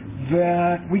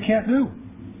that we can't do.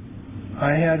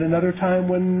 I had another time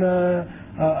when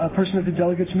a person at the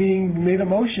delegates meeting made a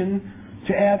motion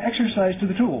to add exercise to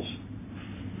the tools.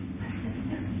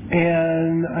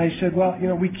 And I said, well,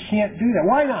 we can't do that.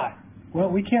 Why not? Well,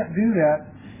 we can't do that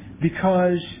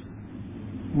because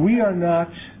we are not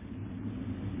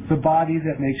the body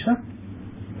that makes up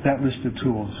that list of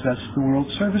tools. That's the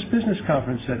World Service Business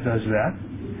Conference that does that.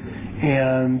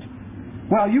 And,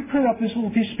 well, you print up this little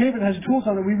piece of paper that has tools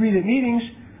on it we read at meetings.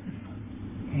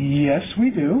 Yes, we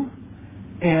do.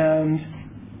 And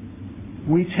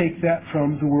we take that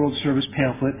from the World Service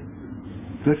pamphlet,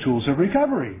 The Tools of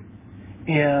Recovery.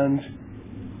 And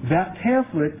that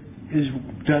pamphlet is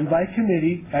done by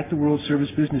committee at the World Service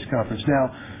Business Conference.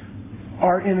 Now,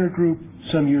 our intergroup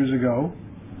some years ago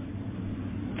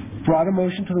brought a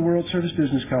motion to the World Service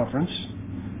Business Conference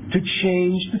to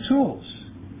change the tools.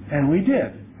 And we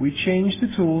did. We changed the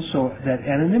tools so that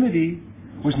anonymity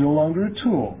was no longer a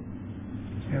tool.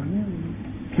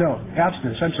 No,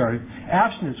 abstinence, I'm sorry.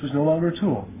 Abstinence was no longer a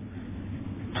tool.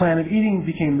 Plan of eating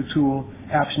became the tool.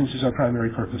 Abstinence is our primary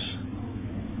purpose.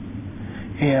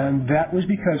 And that was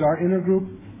because our intergroup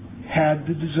had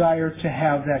the desire to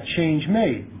have that change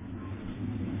made,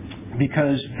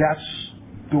 because that's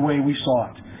the way we saw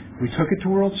it. We took it to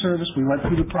World Service, we went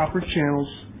through the proper channels,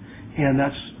 and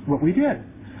that's what we did.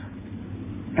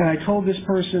 And I told this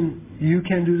person, you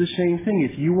can do the same thing.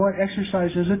 If you want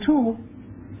exercise as a tool,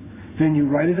 then you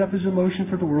write it up as a motion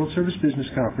for the World Service Business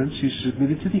Conference, you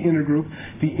submit it to the intergroup.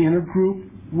 The intergroup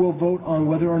will vote on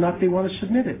whether or not they want to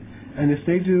submit it. And if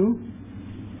they do,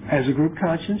 as a group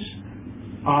conscience,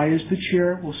 I, as the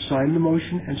chair, will sign the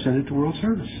motion and send it to World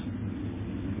Service.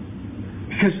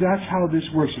 Because that's how this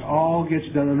works. It all gets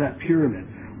done on that pyramid.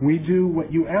 We do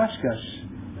what you ask us,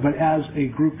 but as a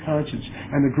group conscience.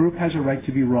 And the group has a right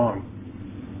to be wrong.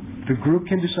 The group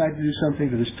can decide to do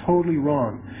something that is totally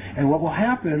wrong. And what will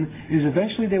happen is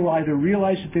eventually they will either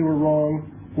realize that they were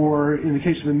wrong, or in the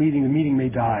case of the meeting may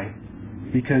die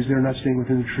because they're not staying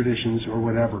within the traditions or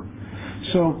whatever.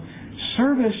 So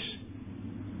service,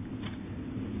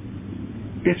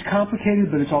 it's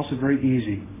complicated, but it's also very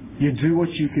easy. You do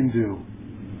what you can do.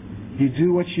 You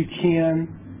do what you can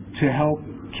to help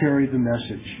carry the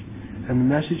message. And the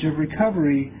message of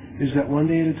recovery is that one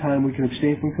day at a time we can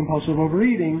abstain from compulsive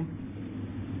overeating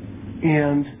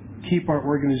and keep our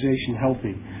organization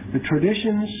healthy. The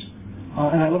traditions,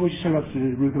 and I love what you said about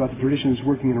Ruth, about the traditions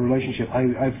working in a relationship.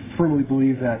 I firmly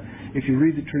believe that if you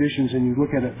read the traditions and you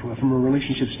look at it from a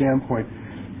relationship standpoint,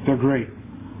 they're great.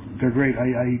 They're great.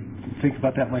 I think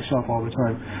about that myself all the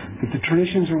time. But the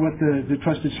traditions are what the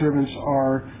trusted servants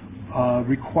are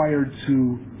required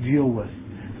to deal with.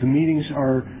 The meetings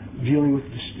are dealing with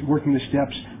working the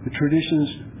steps. The traditions,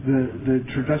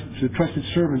 the trusted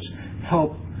servants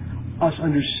help us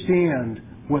understand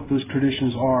what those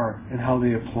traditions are and how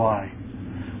they apply.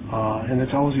 And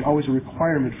it's always a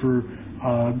requirement for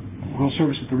World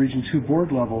Service at the Region 2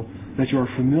 board level that you are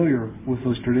familiar with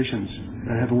those traditions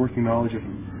and have a working knowledge of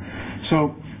them.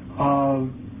 So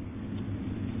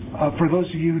for those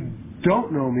of you who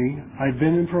don't know me, I've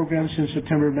been in programs since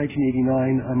September of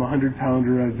 1989. I'm a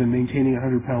 100-pounder. I've been maintaining a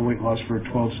 100-pound weight loss for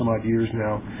 12 some odd years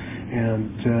now.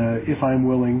 And if I'm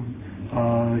willing,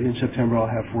 in September I'll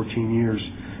have 14 years.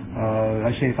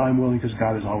 I say if I'm willing because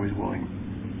God is always willing.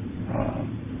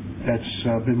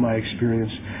 That's been my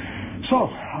experience. So,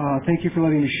 thank you for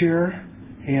letting me share,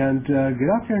 and get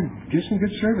out there and give some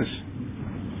good service.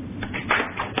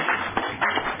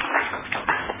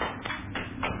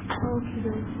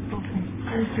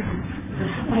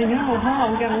 I know,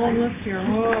 huh? We got a long list here.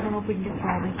 Oh, I don't know if we can get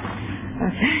through all these.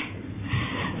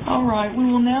 Okay. All right. We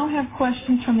will now have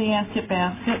questions from the Ask It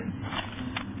Basket.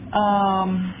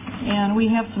 And we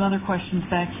have some other questions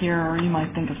back here, or you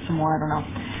might think of some more, I don't know.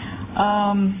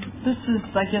 This is,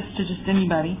 I guess, to just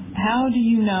anybody. How do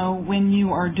you know when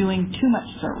you are doing too much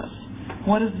service?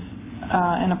 What is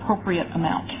an appropriate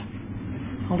amount?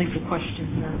 I'll leave the question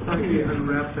here. Maybe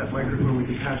unwrap that microphone, we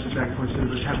can pass it back to instead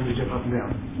of just having to jump up and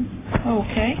down.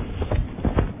 Okay.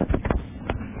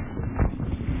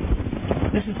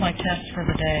 This is my test for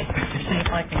the day to see if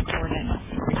I can coordinate.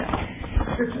 Here we go.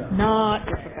 Good job. Not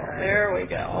difficult. There we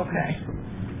go. Okay.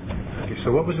 Okay,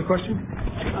 so what was the question?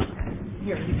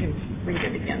 Here, you can read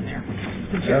it again there.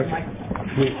 Okay.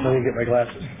 Let me get my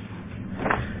glasses.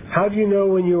 How do you know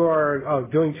when you are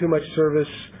doing too much service?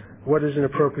 What is an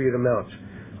appropriate amount?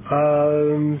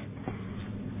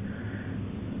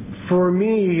 For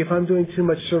me, if I'm doing too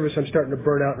much service, I'm starting to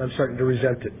burn out and I'm starting to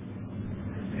resent it.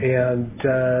 And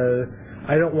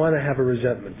I don't want to have a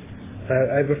resentment.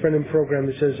 I have a friend in the program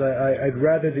that says, I'd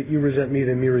rather that you resent me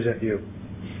than me resent you.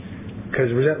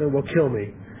 Because resentment will kill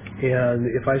me. And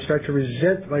if I start to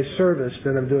resent my service,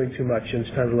 then I'm doing too much and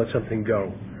it's time to let something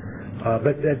go.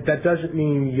 But that doesn't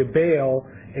mean you bail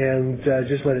and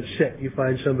just let it sit. You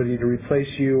find somebody to replace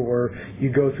you, or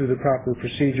you go through the proper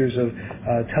procedures of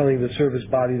telling the service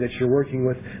body that you're working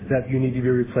with that you need to be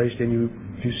replaced, and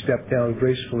you step down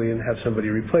gracefully and have somebody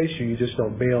replace you. You just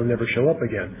don't bail and never show up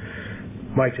again.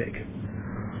 My take.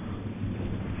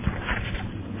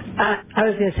 I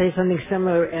was going to say something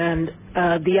similar, and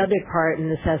the other part, and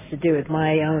this has to do with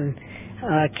my own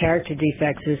character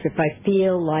defects, is if I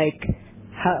feel like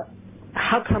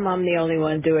how come I'm the only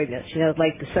one doing this? You know,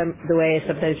 like the way I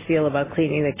sometimes feel about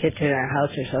cleaning the kitchen in our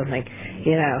house or something.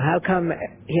 You know, how come,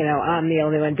 I'm the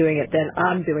only one doing it? Then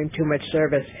I'm doing too much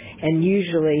service, and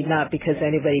usually not because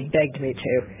anybody begged me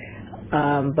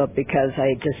to, but because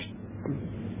I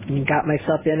just got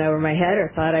myself in over my head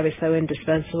or thought I was so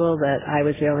indispensable that I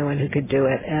was the only one who could do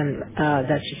it, and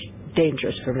that's just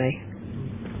dangerous for me.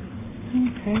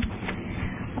 Okay.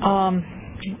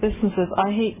 This one says,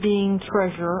 I hate being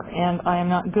treasurer and I am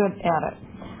not good at it.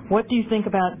 What do you think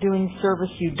about doing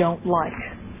service you don't like?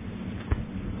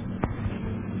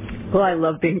 Well, I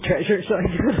love being treasurer, so I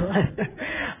do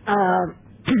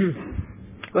it.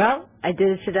 Well, I did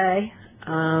it today.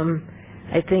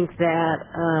 I think that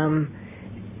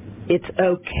it's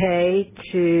okay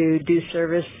to do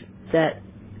service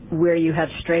where you have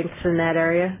strengths in that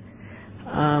area.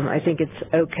 I think it's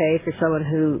okay for someone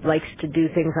who likes to do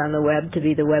things on the web to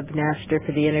be the webmaster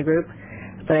for the intergroup.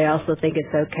 But I also think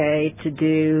it's okay to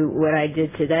do what I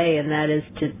did today, and that is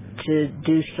to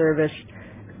do service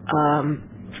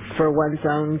for one's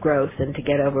own growth and to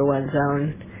get over one's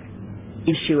own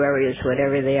issue areas,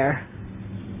 whatever they are.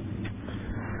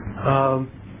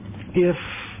 If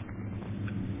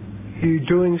you're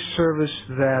doing service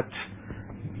that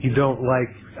you don't like,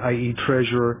 i.e.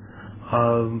 treasurer,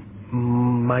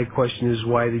 My question is,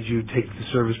 why did you take the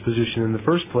service position in the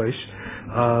first place?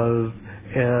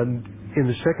 And in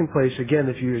the second place, again,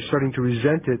 if you're starting to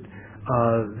resent it,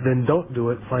 then don't do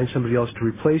it. Find somebody else to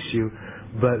replace you.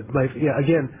 But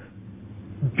again,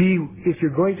 if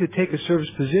you're going to take a service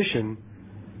position,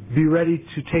 be ready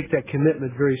to take that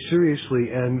commitment very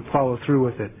seriously and follow through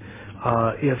with it.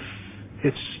 If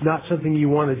it's not something you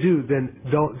want to do, then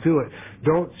don't do it.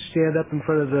 Don't stand up in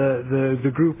front of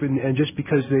the group and just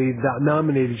because they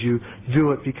nominated you,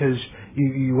 do it because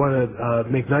you want to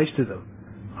make nice to them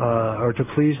or to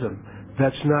please them.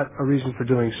 That's not a reason for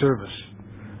doing service.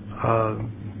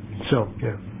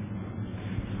 Yeah.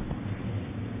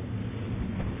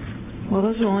 Well,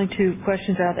 those are only two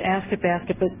questions out of the Ask It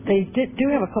Basket, but they do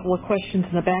have a couple of questions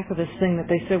in the back of this thing that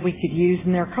they said we could use,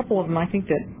 and there are a couple of them I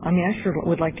sure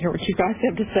would like to hear what you guys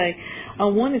have to say.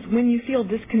 One is, when you feel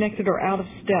disconnected or out of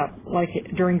step, like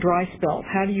during dry spells,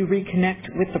 how do you reconnect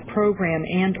with the program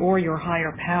and or your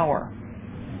higher power?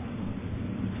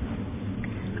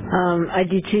 I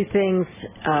do two things,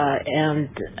 and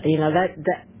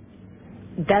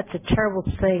that's a terrible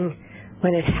thing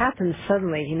when it happens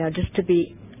suddenly. Just to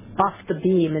be off the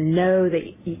beam and know that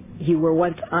you were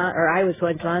once on, or I was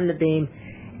once on the beam,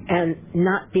 and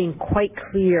not being quite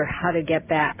clear how to get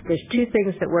back. There's two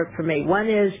things that work for me. One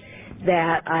is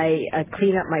that I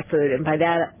clean up my food, and by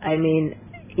that I mean,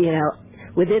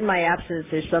 within my absence,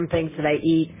 there's some things that I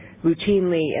eat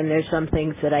routinely, and there's some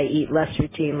things that I eat less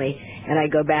routinely, and I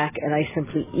go back and I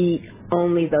simply eat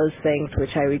only those things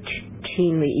which I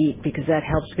routinely eat, because that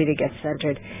helps me to get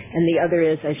centered. And the other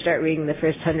is I start reading the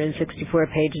first 164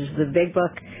 pages of the big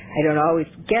book. I don't always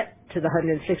get to the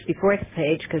 164th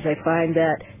page, because I find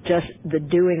that just the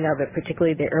doing of it,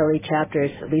 particularly the early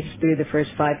chapters, at least through the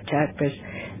first 5 chapters,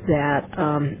 that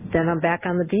then I'm back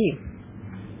on the beam.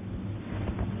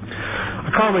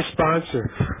 I call my sponsor.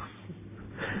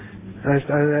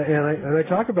 And I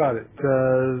talk about it,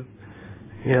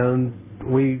 and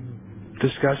we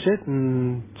discuss it,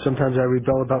 and sometimes I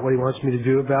rebel about what he wants me to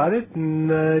do about it,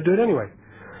 and I do it anyway.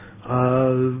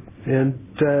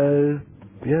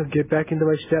 Get back into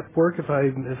my step work if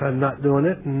I'm not doing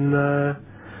it, and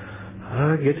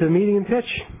get to the meeting and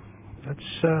pitch.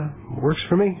 That's works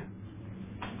for me.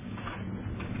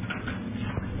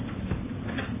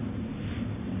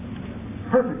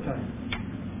 Perfect time.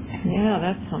 Yeah,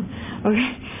 that's fun.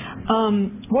 Okay.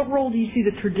 What role do you see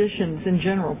the traditions in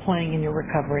general playing in your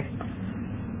recovery?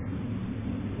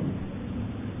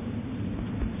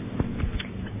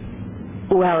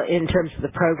 Well, in terms of the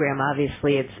program,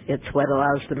 obviously it's what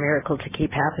allows the miracle to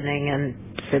keep happening, and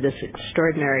for this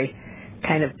extraordinary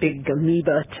kind of big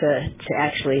amoeba to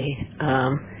actually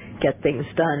get things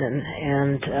done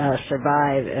and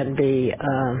survive and be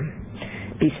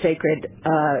sacred.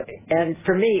 And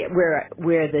for me,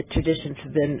 where the traditions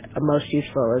have been most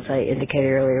useful, as I indicated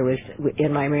earlier, was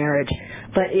in my marriage,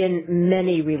 but in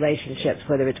many relationships,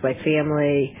 whether it's my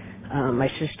family, my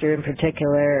sister in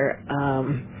particular.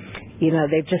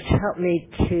 They've just helped me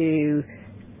to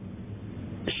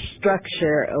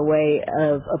structure a way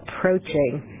of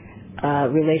approaching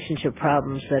relationship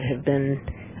problems that have been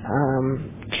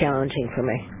challenging for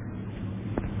me.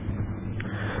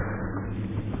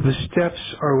 The steps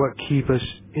are what keep us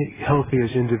healthy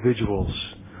as individuals.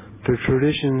 The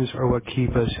traditions are what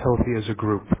keep us healthy as a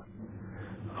group.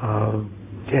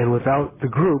 And without the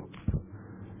group,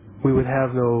 we would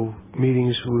have no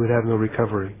meetings, we would have no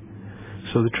recovery.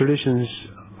 So the traditions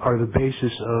are the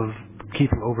basis of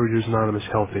keeping Overeaters Anonymous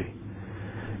healthy.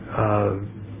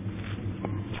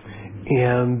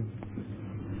 And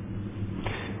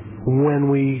when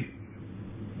we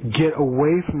get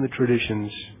away from the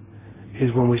traditions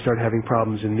is when we start having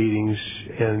problems in meetings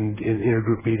and in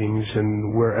intergroup meetings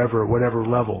and whatever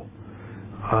level.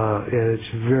 And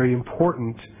it's very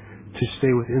important to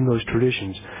stay within those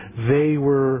traditions. They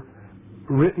were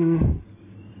written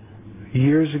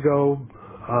years ago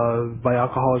by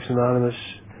Alcoholics Anonymous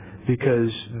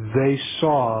because they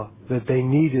saw that they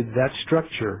needed that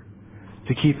structure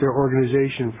to keep their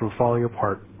organization from falling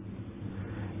apart.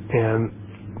 And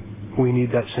we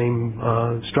need that same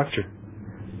structure.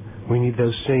 We need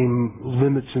those same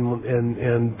limits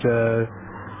and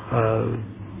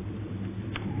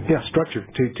structure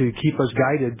to keep us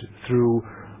guided through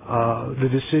the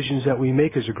decisions that we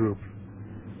make as a group,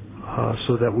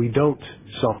 so that we don't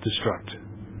self-destruct.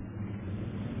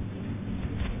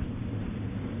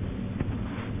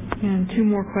 And 2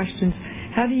 more questions.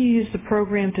 How do you use the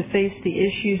program to face the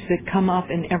issues that come up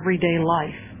in everyday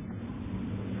life?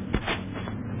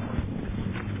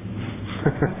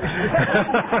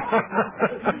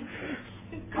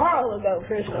 Carl, Paul will go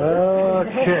first.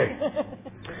 Okay.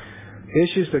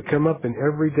 Issues that come up in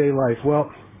everyday life. Well,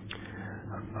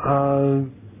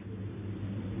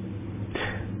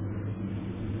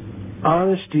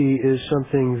 honesty is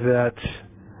something that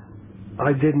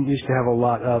I didn't used to have a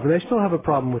lot of, and I still have a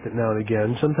problem with it now and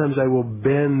again. Sometimes I will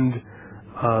bend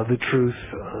the truth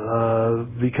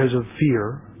because of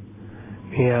fear,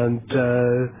 and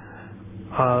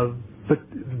but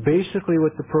basically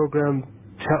what the program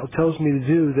tells me to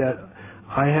do, that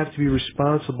I have to be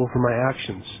responsible for my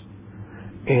actions,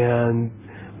 and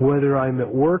whether I'm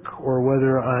at work or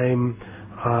whether I'm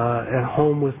at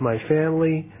home with my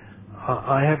family,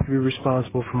 I have to be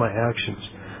responsible for my actions.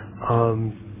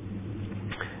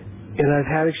 And I've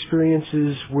had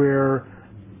experiences where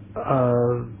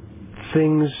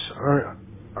things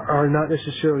are not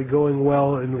necessarily going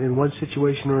well in one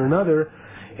situation or another,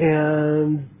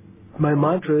 and my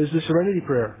mantra is the Serenity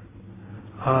Prayer.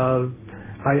 I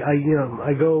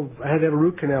had to have a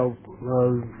root canal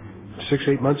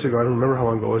 6-8 months ago. I don't remember how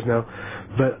long ago it was now,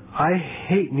 but I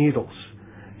hate needles.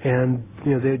 And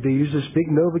they use this big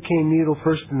Novocaine needle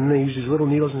first, and then they use these little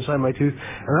needles inside my tooth.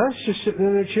 And I was just sitting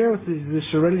in a chair with the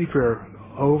Serenity Prayer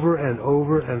over and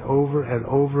over and over and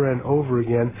over and over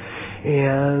again.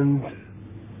 And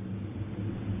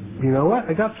you know what?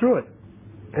 I got through it.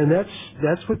 And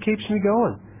that's what keeps me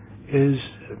going, is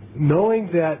knowing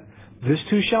that this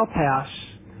too shall pass,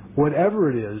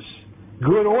 whatever it is,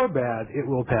 good or bad, it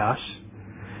will pass.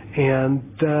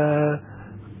 And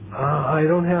I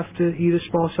don't have to eat a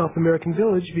small South American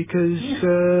village because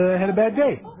I had a bad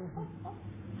day.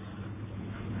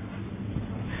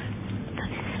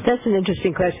 That's an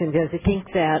interesting question, because I think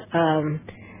that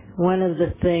one of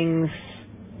the things,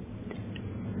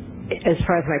 as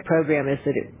far as my program, is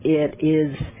that it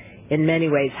is in many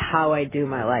ways how I do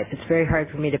my life. It's very hard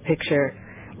for me to picture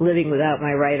living without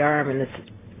my right arm, and it's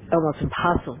almost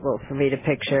impossible for me to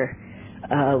picture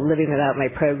living without my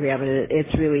program, and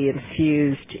it's really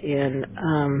infused in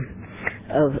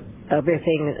of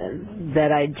everything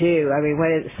that I do. I mean,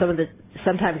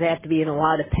 sometimes I have to be in a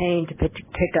lot of pain to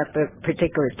pick up a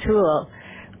particular tool,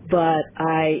 but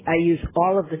I use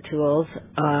all of the tools,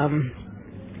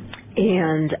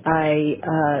 and I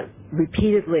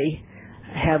repeatedly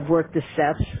have worked the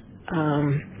steps,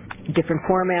 different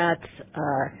formats,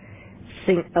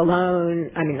 sing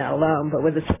alone, not alone, but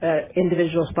with an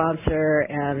individual sponsor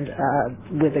and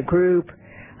with a group.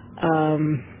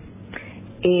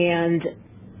 And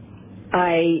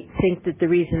I think that the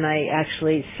reason I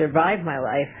actually survive my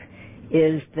life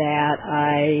is that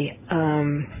I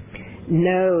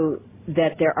know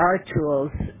that there are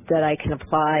tools that I can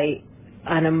apply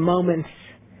on a moment's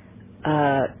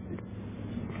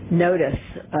notice,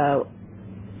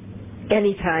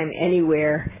 anytime,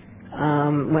 anywhere.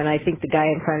 When I think the guy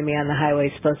in front of me on the highway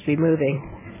is supposed to be moving,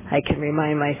 I can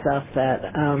remind myself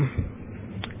that,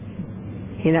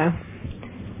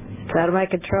 it's out of my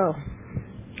control.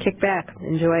 Kick back,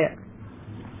 enjoy it.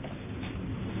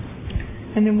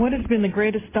 And then what has been the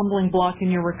greatest stumbling block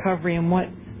in your recovery, and what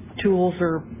tools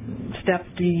or steps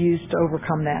do you use to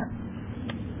overcome that?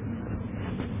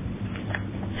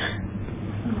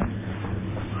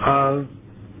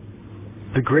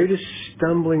 The greatest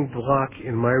stumbling block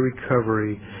in my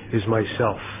recovery is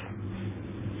myself.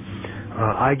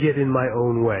 I get in my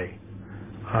own way.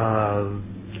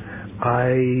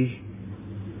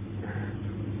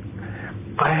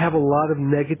 I have a lot of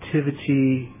negative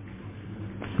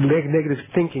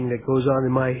thinking that goes on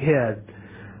in my head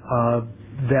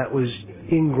that was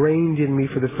ingrained in me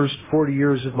for the first 40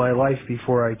 years of my life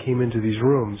before I came into these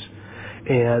rooms.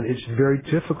 And it's very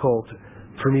difficult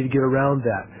for me to get around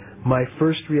that. My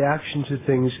first reaction to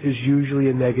things is usually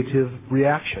a negative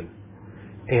reaction.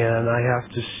 And I have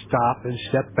to stop and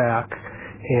step back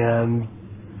and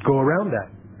go around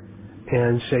that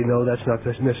and say, no, that's not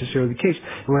necessarily the case.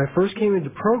 And when I first came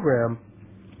into program,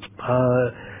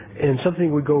 and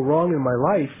something would go wrong in my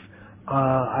life,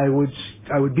 I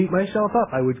would beat myself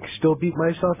up. I would still beat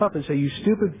myself up and say, you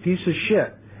stupid piece of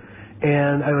shit.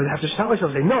 And I would have to stop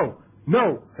myself and say, no,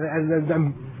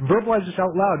 and verbalize this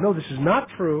out loud. No, this is not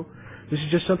true. This is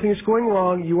just something that's going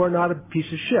wrong. You are not a piece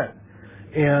of shit.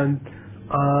 And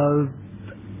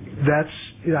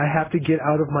I have to get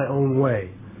out of my own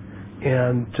way.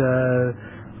 And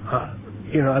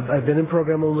I've been in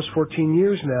program almost 14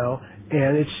 years now,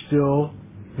 and it's still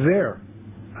there,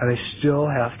 and I still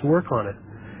have to work on it,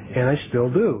 and I still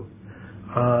do.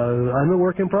 I'm a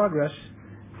work in progress,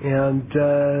 and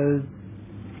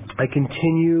I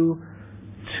continue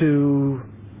to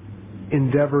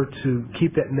endeavor to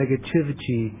keep that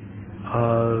negativity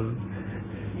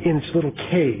in its little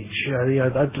cage.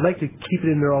 I'd like to keep it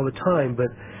in there all the time, but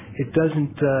it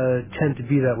doesn't tend to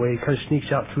be that way. It kind of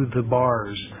sneaks out through the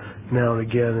bars now and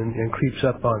again and creeps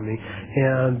up on me.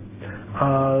 And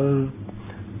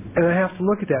I have to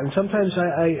look at that. And sometimes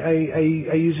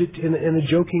I use it in a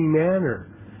joking manner.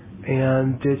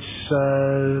 And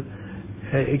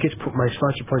it gets my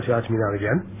sponsor points it out to me now and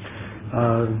again.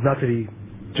 Not that he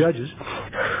judges,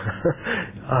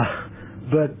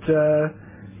 but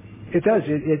it does.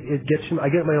 It gets him. I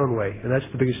get my own way, and that's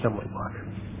the biggest stumbling block.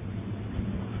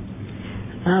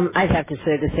 I'd have to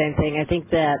say the same thing. I think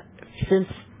that since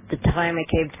the time I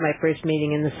came to my first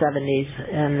meeting in the 70s,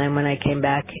 and then when I came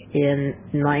back in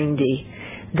 90,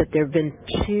 that there have been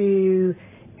two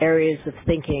areas of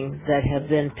thinking that have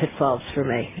been pitfalls for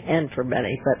me, and for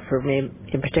many, but for me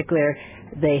in particular,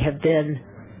 they have been,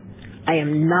 I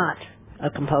am not a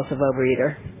compulsive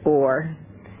overeater, or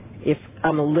if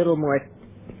I'm a little more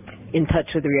in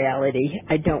touch with reality,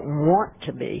 I don't want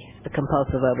to be a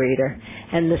compulsive overeater.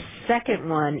 And the second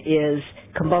one is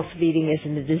compulsive eating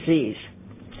isn't a disease.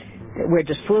 We're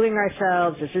just fooling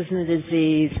ourselves, this isn't a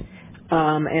disease,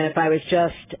 and if I was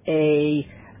just a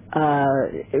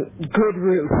good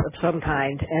roof of some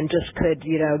kind and just could,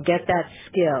 get that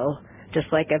skill,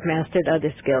 just like I've mastered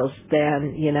other skills,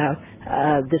 then,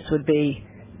 this would be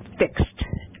fixed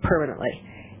permanently.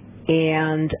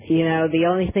 And, the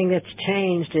only thing that's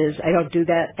changed is I don't do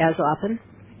that as often,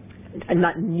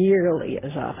 not nearly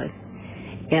as often.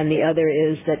 And the other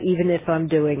is that even if I'm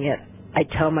doing it, I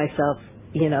tell myself,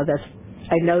 I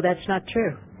know that's not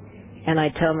true. And I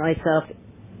tell myself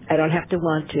I don't have to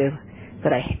want to,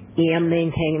 but I am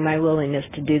maintaining my willingness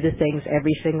to do the things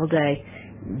every single day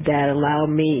that allow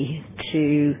me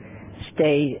to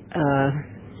stay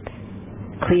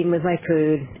clean with my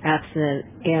food, abstinent,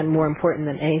 and more important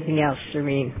than anything else,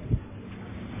 serene.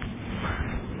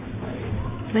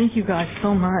 Thank you guys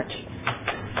so much.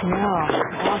 Yeah,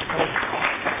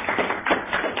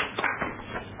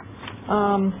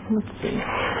 awesome. Let's see.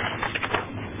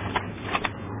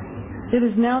 It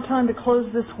is now time to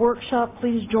close this workshop.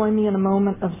 Please join me in a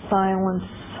moment of silence,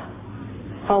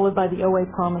 followed by the OA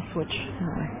promise, which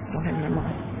I don't have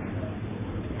memorized.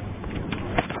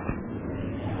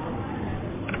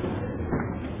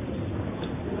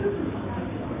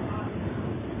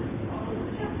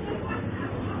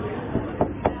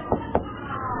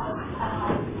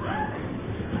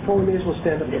 Well, we may as well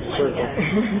stand up in a circle.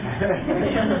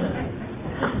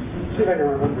 See if I can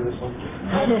remember this one.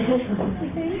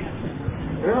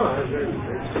 No, I can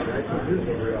do it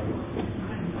very often.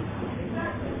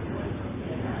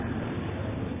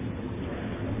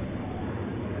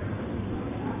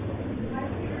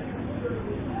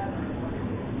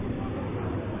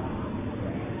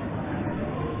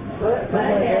 Put my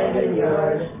hand in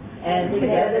yours, and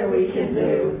together we can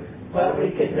do what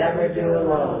we could never do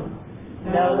alone.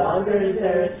 No longer is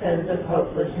there a sense of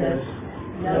hopelessness.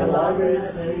 No longer is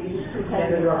the use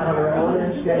dependent on our own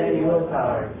unsteady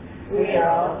willpower. We are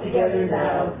all together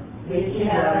now, reaching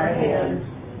out our hands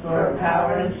for a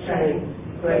power and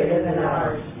strength greater than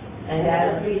ours. And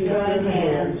as we join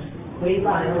hands, we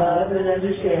find love and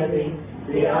understanding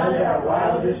beyond our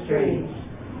wildest dreams.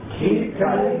 Keep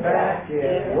coming back.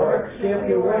 It works if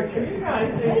you work it.